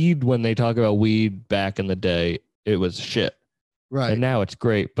like weed, when they talk about weed back in the day, it was shit. Right. And now it's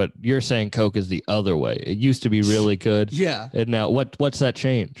great, but you're saying Coke is the other way. It used to be really good. Yeah. And now what's that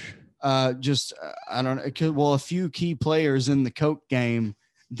change? I don't know. Well, a few key players in the Coke game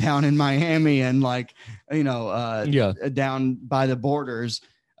down in Miami and like, down by the borders,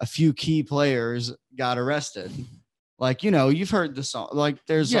 a few key players got arrested. Like, you've heard the song. Like,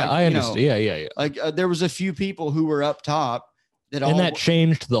 there's I understand. Yeah. Like, there was a few people who were up top that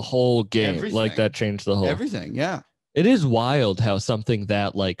changed the whole game. Everything. Like, that changed the whole everything. Yeah. It is wild how something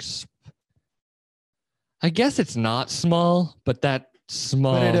that like, I guess it's not small, but that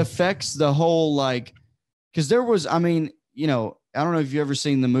small. But it affects the whole like, because there was, I don't know if you've ever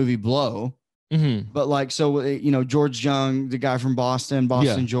seen the movie Blow, but like, so, George Young, the guy from Boston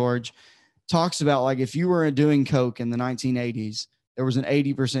George, talks about like if you were doing Coke in the 1980s, there was an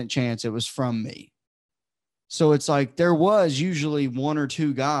 80% chance it was from me. So it's like there was usually one or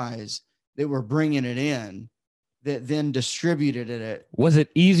two guys that were bringing it in that then distributed it. Was it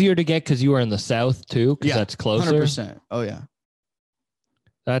easier to get because you were in the South too? Because that's closer. 100%. Oh yeah.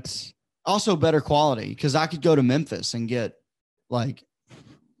 That's also better quality because I could go to Memphis and get like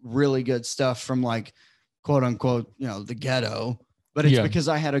really good stuff from like quote unquote, the ghetto. But it's because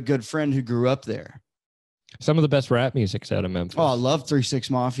I had a good friend who grew up there. Some of the best rap music's out of Memphis. Oh, I love 3 6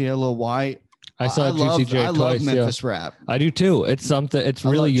 Mafia, Lil White. I saw Juicy J twice. I love Memphis rap. I do too. It's something. It's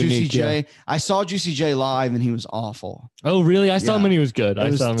really unique. Juicy J. I saw Juicy J live and he was awful. Oh, really? I saw him and he was good. It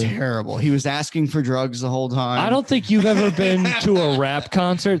was terrible. He was asking for drugs the whole time. I don't think you've ever been to a rap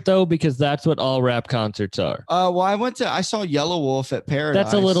concert though, because that's what all rap concerts are. Well, I saw Yellow Wolf at Paradise.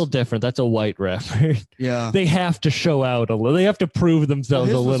 That's a little different. That's a white rapper. Yeah. They have to show out a little. They have to prove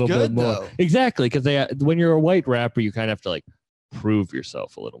themselves a little bit more. Though. Exactly, because when you're a white rapper, you kind of have to like prove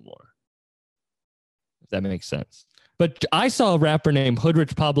yourself a little more. That makes sense. But I saw a rapper named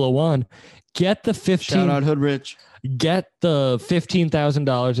Hoodrich Pablo Juan get the Shout out Hoodrich. Get the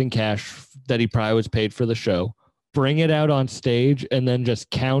 $15,000 in cash that he probably was paid for the show, bring it out on stage, and then just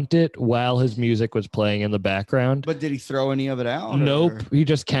count it while his music was playing in the background. But did he throw any of it out? Nope. He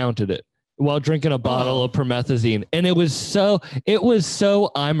just counted it while drinking a bottle of promethazine. And it was so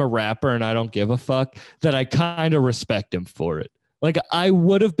I'm a rapper and I don't give a fuck that I kind of respect him for it. Like, I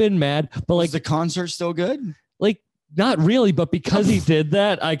would have been mad, but like, was the concert still good? Like, not really, but because he did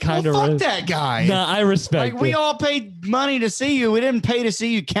that, I kind of fuck that guy. Nah, I respect. Like, we all paid money to see you. We didn't pay to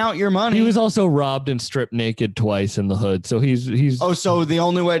see you count your money. He was also robbed and stripped naked twice in the hood, so he's. Oh, so the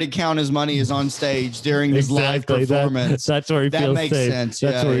only way to count his money is on stage during his live performance. That's where he feels safe. That makes sense.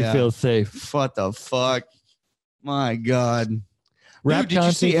 That's where he feels safe. What the fuck? My God. Rap. Dude, did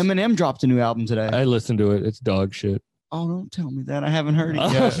you see Eminem dropped a new album today? I listened to it. It's dog shit. Oh, don't tell me that. I haven't heard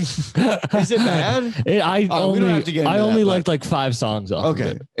it yet. Is it bad? I only liked like 5 songs off.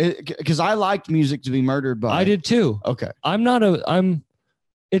 Okay. Because I liked Music to Be Murdered by. I did too. Okay.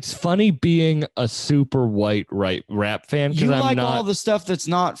 It's funny being a super white rap fan. You like all the stuff that's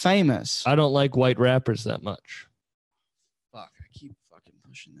not famous. I don't like white rappers that much. Fuck. I keep fucking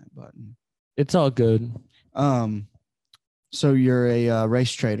pushing that button. It's all good. So you're a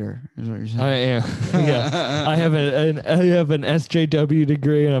race trader, is what you're saying? I am. Yeah, I have an SJW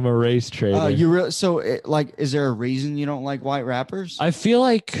degree, and I'm a race trader. Is there a reason you don't like white rappers? I feel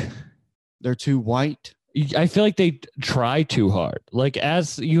like they're too white. I feel like they try too hard. Like I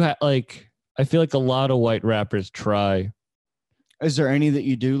feel like a lot of white rappers try. Is there any that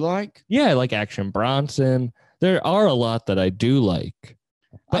you do like? Yeah, like Action Bronson. There are a lot that I do like.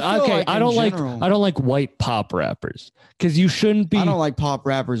 But I don't like white pop rappers because you shouldn't be. I don't like pop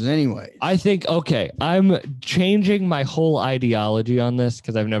rappers anyway. I think, I'm changing my whole ideology on this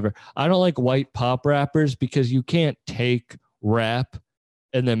because I don't like white pop rappers because you can't take rap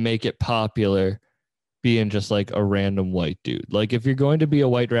and then make it popular being just like a random white dude. Like if you're going to be a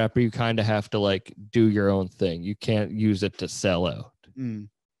white rapper, you kind of have to like do your own thing. You can't use it to sell out. Mm.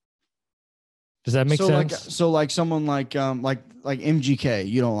 Does that make sense? Like someone like MGK.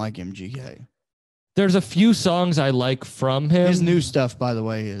 You don't like MGK. There's a few songs I like from him. His new stuff, by the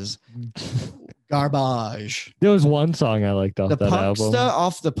way, is garbage. There was one song I liked off that album.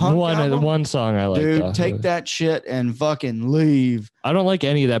 Off the Punk album? One song I liked. Dude, take that shit and fucking leave. I don't like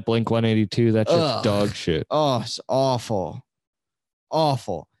any of that Blink-182. That's just dog shit. Oh, it's awful.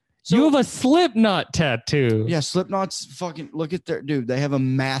 Awful. So, you have a Slipknot tattoo. Yeah, Slipknot's fucking look at their dude. They have a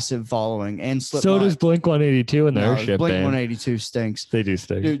massive following, and Slipknot. So does Blink-182 and their shit. Blink-182 stinks. They do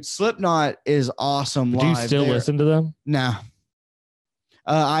stink, dude. Slipknot is awesome. Do you still listen to them? Nah.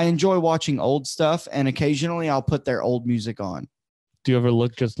 I enjoy watching old stuff, and occasionally I'll put their old music on. Do you ever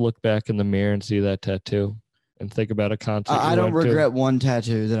look back in the mirror and see that tattoo and think about a concert? I don't regret one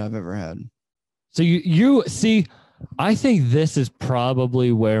tattoo that I've ever had. So you see, I think this is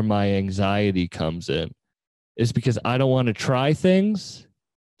probably where my anxiety comes in, is because I don't want to try things.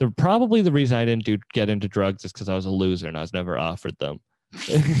 Probably the reason I didn't get into drugs is because I was a loser and I was never offered them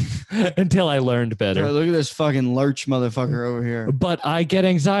until I learned better. Look at this fucking lurch motherfucker over here. But I get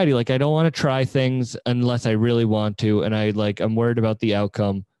anxiety. Like, I don't want to try things unless I really want to. And I'm worried about the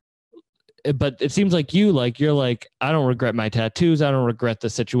outcome. But it seems like you're like, I don't regret my tattoos. I don't regret the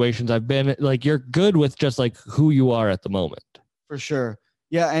situations I've been. Like, you're good with just like who you are at the moment. For sure.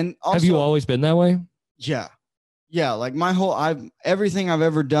 Yeah. And also, have you always been that way? Yeah. Yeah. Like everything I've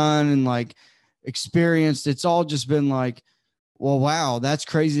ever done and like experienced, it's all just been like, well, wow, that's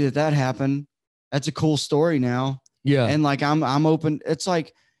crazy that happened. That's a cool story now. Yeah. And like, I'm open. It's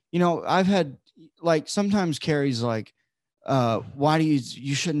like, I've had like, sometimes Carrie's like, why do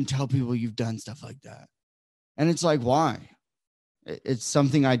you shouldn't tell people you've done stuff like that. And it's like, why? It's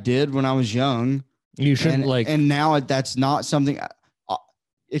something I did when I was young. You shouldn't and now that's not something.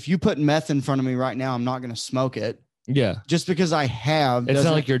 If you put meth in front of me right now, I'm not going to smoke it. Yeah. Just because I have. It's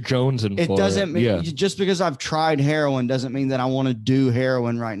not like you're jonesing for it. It doesn't mean, just because I've tried heroin doesn't mean that I want to do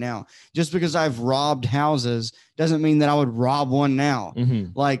heroin right now. Just because I've robbed houses doesn't mean that I would rob one now.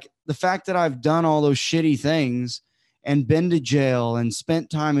 Mm-hmm. Like the fact that I've done all those shitty things and been to jail and spent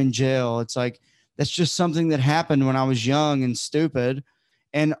time in jail. It's like, that's just something that happened when I was young and stupid.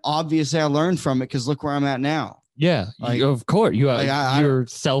 And obviously I learned from it because look where I'm at now. Yeah, like, of course. You have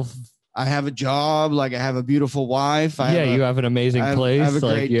I have a job. Like I have a beautiful wife. You have an amazing place. I have a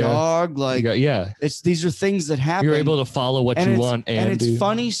great dog. Like, these are things that happen. You're able to follow what you want. And it's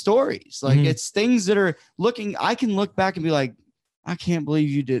funny stories. Like it's things that are I can look back and be like, I can't believe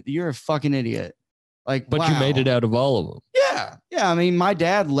you did. You're a fucking idiot. Like, but you made it out of all of them. Yeah. Yeah. I mean, my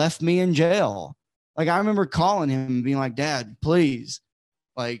dad left me in jail. Like I remember calling him and being like, Dad, please,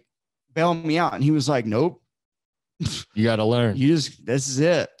 like bail me out. And he was like, nope. You got to learn. This is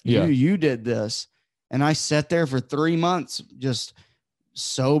it. Yeah. You did this. And I sat there for 3 months, just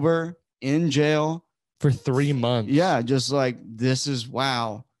sober in jail for 3 months. Yeah. Just like, this is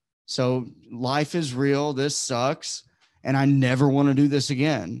wow. So life is real. This sucks. And I never want to do this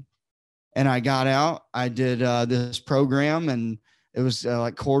again. And I got out, I did this program and it was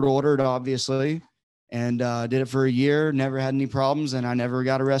like court ordered, obviously. And did it for a year, never had any problems. And I never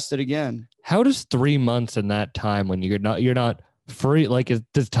got arrested again. How does 3 months in that time when you're not free? Like,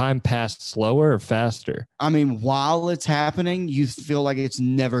 does time pass slower or faster? I mean, while it's happening, you feel like it's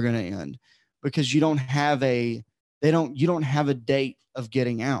never going to end because you don't have a date of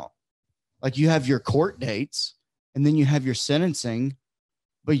getting out. Like you have your court dates and then you have your sentencing,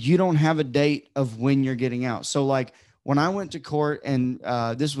 but you don't have a date of when you're getting out. So like when I went to court and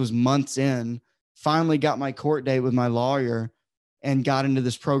this was months in, finally got my court date with my lawyer and got into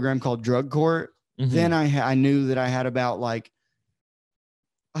this program called drug court. Mm-hmm. Then I knew that I had about like,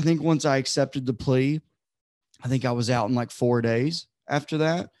 I think once I accepted the plea, I think I was out in like 4 days after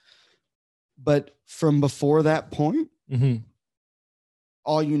that. But from before that point, mm-hmm.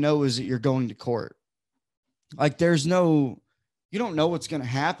 all you know is that you're going to court. Like you don't know what's going to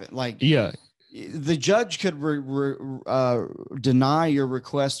happen. Like, yeah, the judge could deny your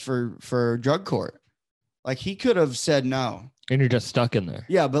request for drug court. Like he could have said no. And you're just stuck in there.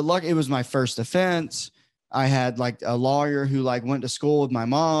 Yeah. But it was my first offense. I had like a lawyer who like went to school with my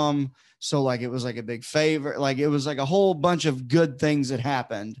mom. So like, it was like a big favor. Like it was like a whole bunch of good things that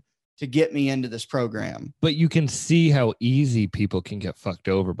happened to get me into this program. But you can see how easy people can get fucked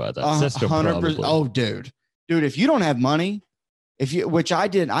over by that system. 100%. Oh, dude, if you don't have money, which I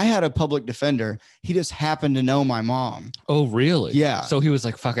did, I had a public defender. He just happened to know my mom. Oh, really? Yeah. So he was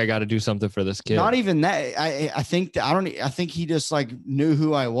like, fuck, I got to do something for this kid. Not even that. I think he just like knew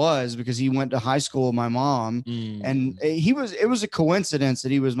who I was because he went to high school with my mom. And it was a coincidence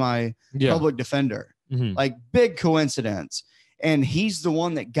that he was my public defender, like big coincidence. And he's the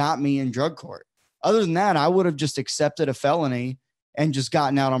one that got me in drug court. Other than that, I would have just accepted a felony and just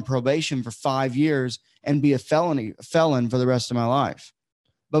gotten out on probation for 5 years and be a felon for the rest of my life.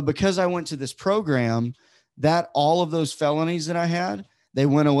 But because I went to this program, that all of those felonies that I had, they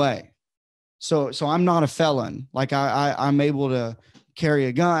went away. So I'm not a felon. Like I'm able to carry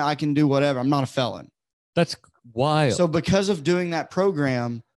a gun. I can do whatever. I'm not a felon. That's wild. So because of doing that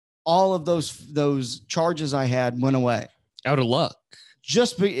program, all of those charges I had went away. Out of luck.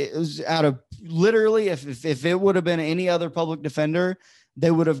 It was out of literally, if it would have been any other public defender,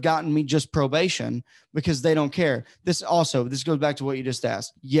 they would have gotten me just probation because they don't care. This goes back to what you just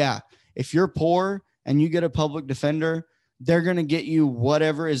asked. Yeah. If you're poor and you get a public defender, they're going to get you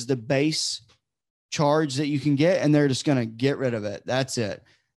whatever is the base charge that you can get, and they're just going to get rid of it. That's it.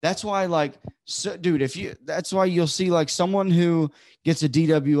 That's why, like, so, dude, that's why you'll see like someone who gets a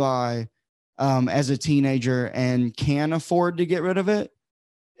DWI as a teenager and can afford to get rid of it,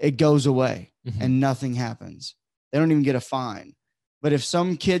 it goes away and nothing happens. They don't even get a fine. But if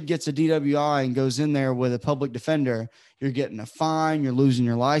some kid gets a DWI and goes in there with a public defender, you're getting a fine, you're losing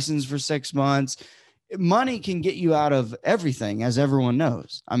your license for 6 months. Money can get you out of everything, as everyone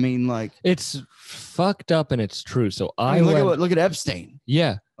knows. I mean, like, it's fucked up and it's true. So look at Epstein.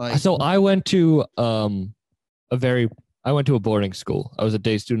 Yeah. Like, so I went to a boarding school. I was a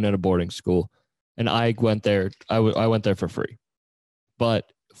day student at a boarding school, and I went there. I went there for free,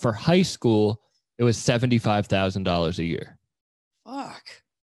 but for high school, it was $75,000 a year. Fuck.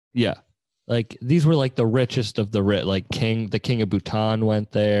 Yeah. Like these were like the richest of the rich, like the king of Bhutan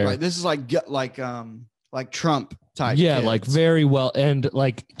went there. Right. This is like Trump type. Yeah. kids. Like very well. And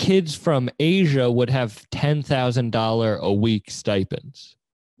like kids from Asia would have $10,000 a week stipends.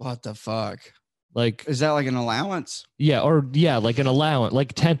 What the fuck? Like, is that like an allowance? Yeah. Or yeah, like an allowance,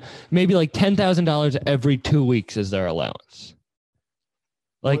 like maybe like $10,000 every 2 weeks is their allowance.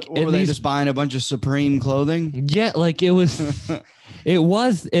 Like, were they just buying a bunch of Supreme clothing? Yeah, like it was,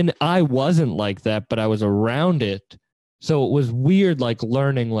 and I wasn't like that, but I was around it. So it was weird, like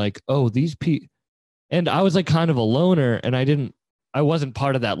learning, like, oh, these people, and I was like kind of a loner, and I wasn't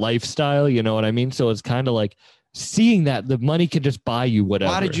part of that lifestyle, you know what I mean? So it's kind of like seeing that the money could just buy you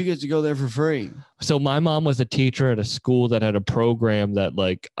whatever. Why did you get to go there for free? So my mom was a teacher at a school that had a program that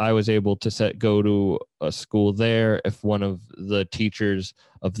like I was able to go to a school there if one of the teachers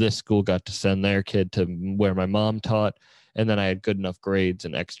of this school got to send their kid to where my mom taught, and then I had good enough grades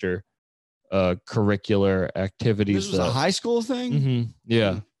and extra curricular activities. This was a high school thing? Mm-hmm,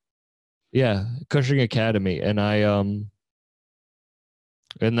 yeah. Yeah, Cushing Academy, and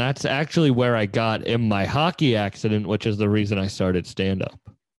and that's actually where I got in my hockey accident, which is the reason I started stand-up.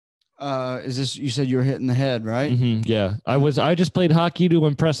 Is this, you said you were hitting the head, right? Mm-hmm, yeah. I just played hockey to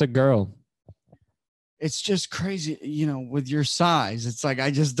impress a girl. It's just crazy, you know, with your size. It's like,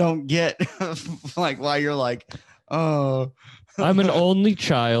 I just don't get like why you're like, oh. I'm an only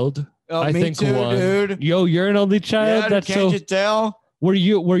child. Oh, I me think too, one. dude. Yo, you're an only child? Yeah, That's can't you tell? Were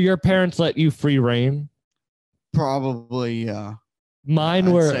your parents let you free reign? Probably, yeah. Mine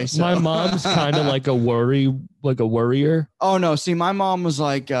I'd were say so. My mom's kind of like a worrier. Oh no, see, my mom was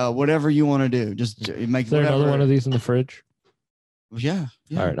like, whatever you want to do, just make. Is there whatever. another one of these in the fridge? Yeah.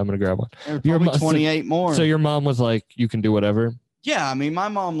 All right, I'm gonna grab one. Your 28 more. So your mom was like, you can do whatever. Yeah, I mean, my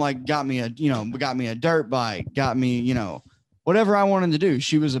mom like got me a dirt bike, got me, whatever I wanted to do.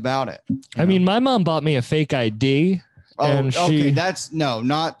 She was about it. I mean, my mom bought me a fake ID. Oh, okay. That's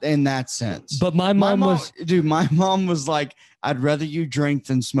not in that sense. But my mom was like, I'd rather you drink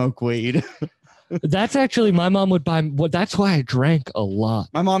than smoke weed. That's actually, my mom would buy. Well, that's why I drank a lot.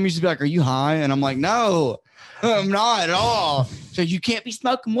 My mom used to be like, "Are you high?" And I'm like, "No, I'm not at all." So you can't be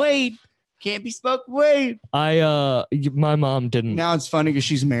smoking weed. Can't be smoking weed. My mom didn't. Now it's funny because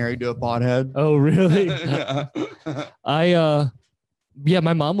she's married to a pothead. Oh, really?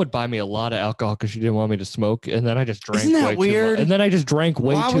 My mom would buy me a lot of alcohol because she didn't want me to smoke, and then I just drank. Isn't that weird? And then I just drank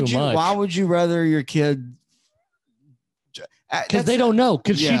way too much. Why would you rather your kid? Because they don't know.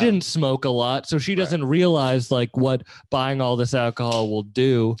 Because she didn't smoke a lot, so she doesn't realize like what buying all this alcohol will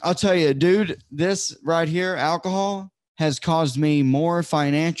do. I'll tell you, dude. This right here, alcohol, has caused me more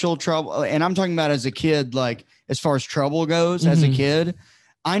financial trouble, and I'm talking about as a kid. Like as far as trouble goes, as a kid,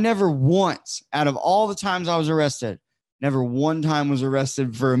 I never once, out of all the times I was arrested, never one time was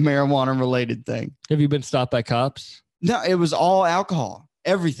arrested for a marijuana related thing. Have you been stopped by cops? No, it was all alcohol.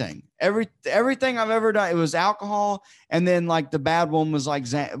 Everything I've ever done, it was alcohol. And then like the bad one was like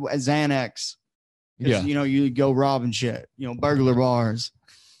Xanax. Yeah. You go robbing shit, burglar bars.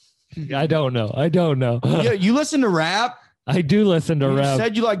 I don't know. You listen to rap? I do listen to rap. You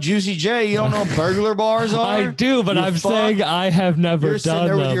said you like Juicy J. You don't know what burglar bars are? I do, but I'm saying I have never You're done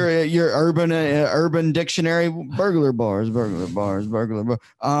there them. with your urban dictionary. Burglar bars. Oh,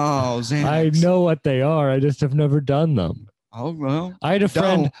 Xanax. I know what they are. I just have never done them. Oh well. I had a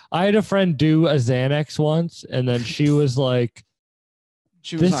friend do a Xanax once, and then she was like,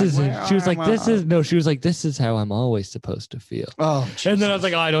 this is how I'm always supposed to feel. Oh, Jesus. And then I was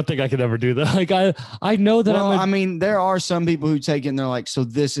like, oh, I don't think I could ever do that. Like I know that. Well, I mean, there are some people who take it and they're like, so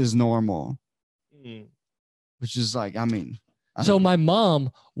this is normal, which is like, I mean. So my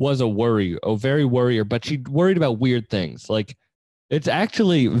mom was a very worrier, but she worried about weird things. Like it's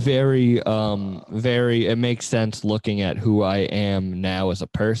actually very, it makes sense looking at who I am now as a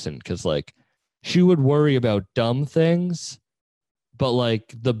person. Cause like she would worry about dumb things, but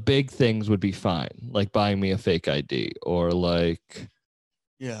like the big things would be fine, like buying me a fake ID or like.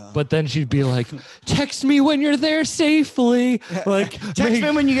 Yeah. But then she'd be like, text me when you're there safely. Like, text me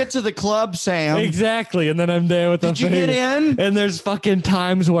when you get to the club, Sam. Exactly. And then I'm there with Did you get in? And there's fucking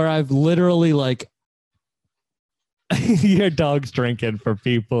times where I've literally like, your dog's drinking for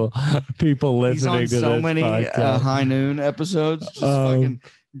people listening He's on to so this many podcast. High Noon episodes, just fucking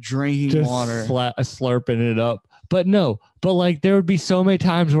drinking just water. Slurping it up. But like there would be so many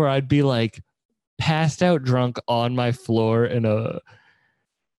times where I'd be like passed out drunk on my floor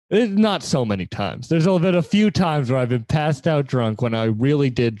not so many times. There's been a few times where I've been passed out drunk when I really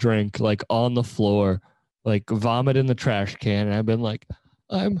did drink, like on the floor, like vomit in the trash can. And I've been like,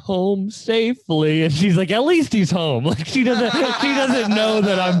 I'm home safely. And she's like, at least he's home. Like she doesn't know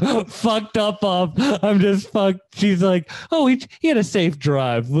that I'm fucked up. I'm just fucked. She's like, oh, he had a safe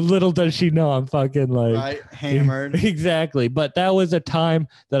drive. Little does she know I'm fucking like right, hammered. Exactly. But that was a time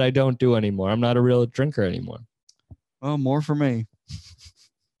that I don't do anymore. I'm not a real drinker anymore. Well, more for me.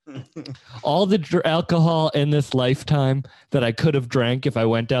 All the alcohol in this lifetime that I could have drank if I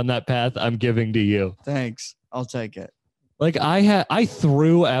went down that path, I'm giving to you. Thanks. I'll take it. Like I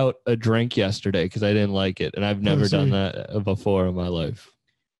threw out a drink yesterday because I didn't like it, and I've never done that before in my life.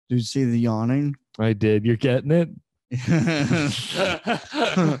 Did you see the yawning? I did. You're getting it? That's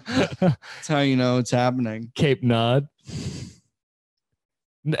how you know it's happening. Cape Nod.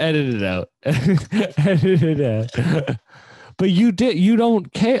 Edit it out. Edit it out. But you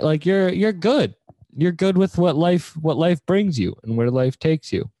don't care. Like you're good. You're good with what life brings you and where life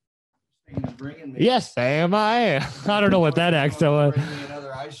takes you. Yes, Sam, I am. I don't know what that accent was. Bring me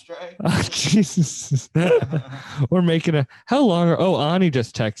another ice tray. Oh, Jesus. We're making how long Ani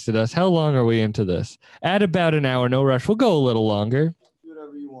just texted us. How long are we into this? At about an hour, no rush. We'll go a little longer. Do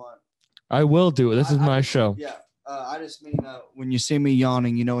whatever you want. I will do it. This is my show. Yeah. I just mean when you see me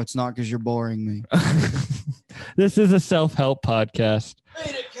yawning, you know it's not because you're boring me. This is a self-help podcast.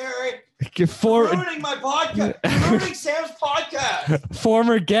 Hate it, Carrie. You're ruining my podcast. You're ruining Sam's podcast.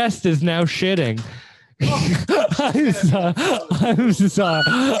 Former guest is now shitting.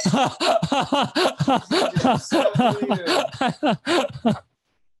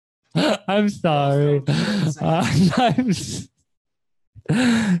 I'm sorry. I'm sorry.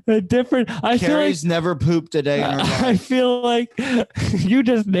 Carrie's never pooped a day in her life. I feel like you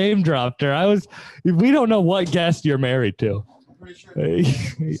just name dropped her. We don't know what guest you're married to. I'm pretty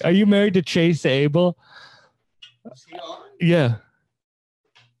sure. Are you married to Chase Abel? Is he on? Yeah.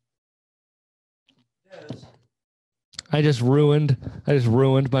 Yes. I just ruined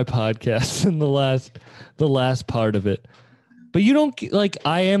my podcast in the last part of it. But you don't like.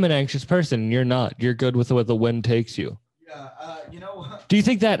 I am an anxious person, and you're not. You're good with what the wind takes you. Yeah. You know what? Do you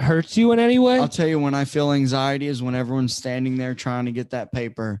think that hurts you in any way? I'll tell you when I feel anxiety is when everyone's standing there trying to get that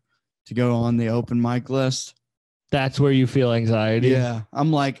paper to go on the open mic list. That's where you feel anxiety. Yeah.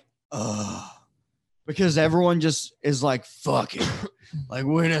 I'm like, ugh. Because everyone just is like, fuck it. Like,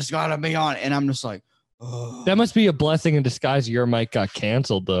 we just gotta be on. And I'm just like, ugh. That must be a blessing in disguise. Your mic got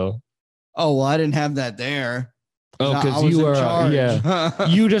canceled though. Oh, well, I didn't have that there. Oh, because you were, yeah.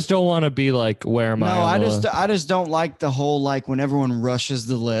 You just don't want to be like, where am I? No, I just don't like the whole, like, when everyone rushes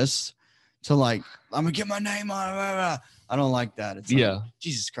the list to like, I'm gonna get my name on. Blah, blah. I don't like that. It's like,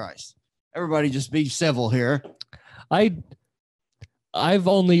 Jesus Christ. Everybody just be civil here. I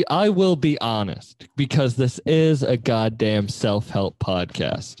will be honest because this is a goddamn self-help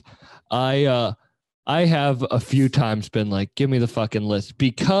podcast. I have a few times been like, give me the fucking list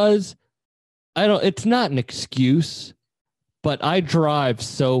because it's not an excuse, but I drive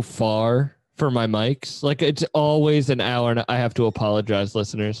so far for my mics. Like it's always an hour and I have to apologize,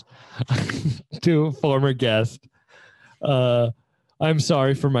 listeners, to a former guest. I'm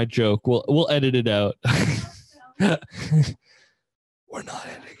sorry for my joke. We'll edit it out. We're not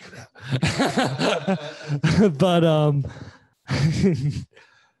editing it out.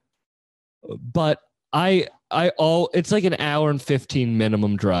 But it's like an hour and 15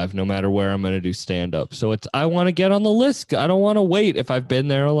 minimum drive no matter where I'm going to do stand up. So I want to get on the list. I don't want to wait if I've been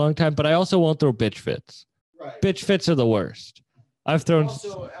there a long time, but I also won't throw bitch fits. Right. Bitch fits are the worst. I've thrown.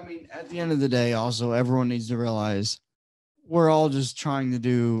 Also, I mean, at the end of the day, also everyone needs to realize we're all just trying to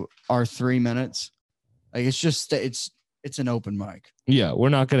do our 3 minutes. Like it's an open mic. Yeah. We're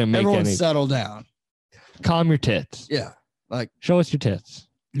not going to make everyone settle down. Calm your tits. Yeah. Like show us your tits.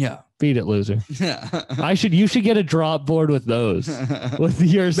 Yeah. Beat it, loser. Yeah. You should get a drop board with those. With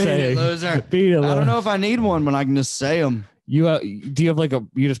your saying. Beat it, loser. Beat it, loser. I don't know if I need one, but I can just say them. Do you have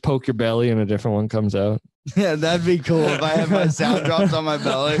you just poke your belly and a different one comes out? Yeah, that'd be cool if I had my sound drops on my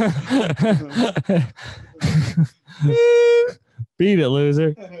belly. Beat it,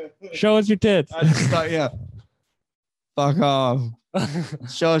 loser. Show us your tits. I just thought, yeah. Fuck off.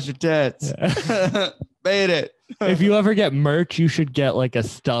 Show us your tits. Beat it. If you ever get merch, you should get like a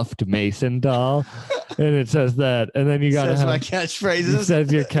stuffed Mason doll, and it says that, and then you gotta Says have my it catchphrases.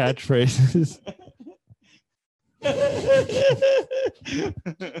 says your catchphrases.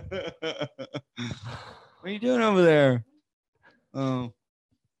 What are you doing over there? Oh,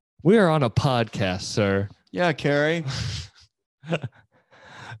 We are on a podcast, sir. yeah, Carrie.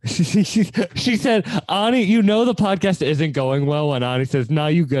 She said, Ani, you know the podcast isn't going well when Ani says, nah,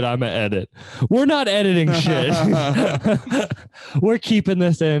 you good, I'm gonna edit. We're not editing shit. We're keeping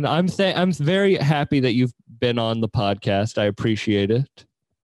this in. I'm very happy that you've been on the podcast. I appreciate it.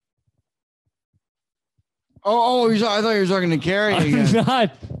 Oh, I thought you were talking to Carrie I'm again.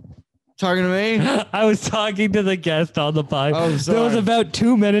 not. Talking to me? I was talking to the guest on the podcast. Oh, sorry. There was about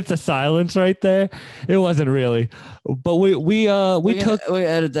 2 minutes of silence right there. It wasn't really, but we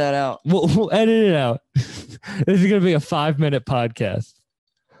edit that out. we'll edit it out. This is gonna be a 5-minute podcast,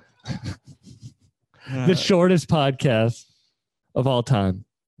 the shortest podcast of all time.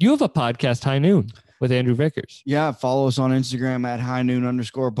 You have a podcast, High Noon, with Andrew Vickers. Yeah, follow us on Instagram at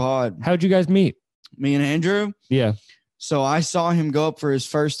highnoon_pod. How'd you guys meet? Me and Andrew. Yeah, So I saw him go up for his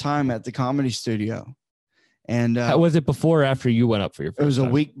first time at the Comedy Studio, and was it before or after you went up for your first it was a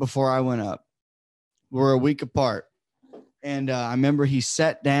time? week before I went up. We're a week apart, and I remember he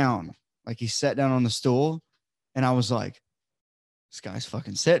sat down on the stool, and I was like, "This guy's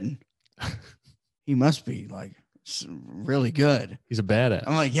fucking sitting. He must be like really good." He's a badass.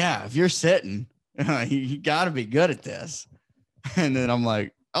 I'm like, "Yeah, if you're sitting, you got to be good at this." And then I'm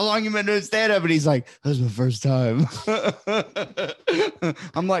like, "How long you been doing stand up?" And he's like, "That was my first time."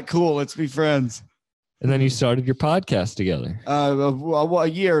 I'm like, "Cool, let's be friends." And then you started your podcast together. A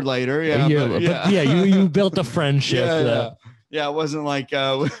year later, yeah. A year- but but yeah, you built a friendship. yeah, that- yeah. It wasn't like we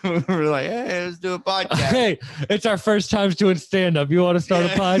were like, "Hey, let's do a podcast." Hey, it's our first time doing stand up. You want to start a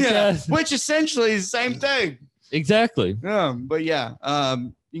Yeah, podcast? yeah. Which essentially is the same thing. Exactly. Yeah, but yeah,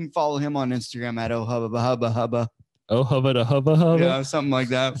 you can follow him on Instagram at ohubba. Oh, hubba da hubba hubba. Yeah, something like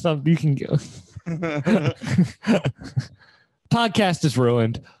that. Something you can go. Podcast is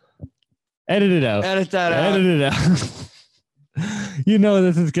ruined. Edit it out. Edit that out. Edit it out. You know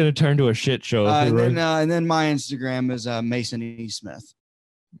this is gonna turn to a shit show. If And we then, run- and then my Instagram is Mason E. Smith.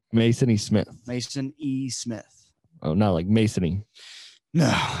 Mason E. Smith. Mason E. Smith. Oh, not like Masony. No.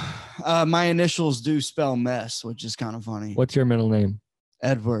 My initials do spell mess, which is kind of funny. What's your middle name?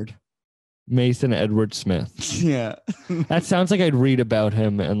 Edward. Mason Edward Smith. Yeah. That sounds like I'd read about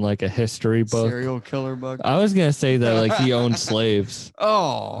him in like a history book. Serial killer book. I was gonna say that like he owned slaves.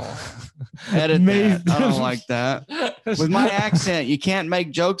 Oh. Edit that. I don't like that. With my accent, you can't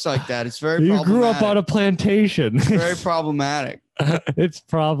make jokes like that. It's very You grew up on problematic. a plantation. Very problematic. It's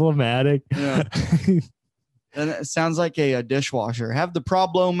problematic. Yeah. And it sounds like a dishwasher. Have the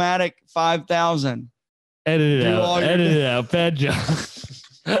problematic 5,000. Edit it Do all out. your- Edit it out. Bad job.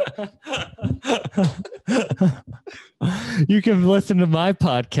 You can listen to my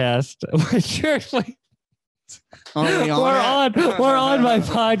podcast. Seriously, Only we're on my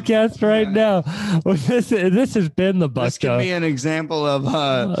podcast right now. Well, this has been the This Bucked could Up. be an example of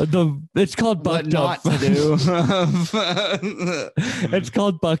It's called what Bucked Up. not to do. It's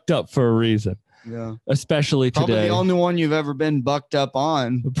called Bucked Up for a reason, Yeah. especially Probably today. the only one you've ever been bucked up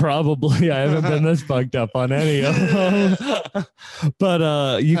on. Probably. I haven't been this bucked up on any of them.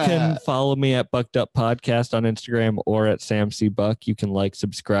 But you can follow me at Bucked Up Podcast on Instagram or at Sam C. Buck. You can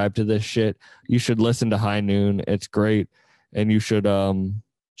subscribe to this shit. You should listen to High Noon. It's great. And you should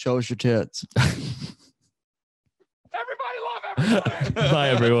Show us your tits. Everybody love everybody. bye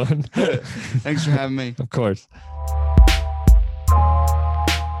everyone. Thanks for having me. Of course.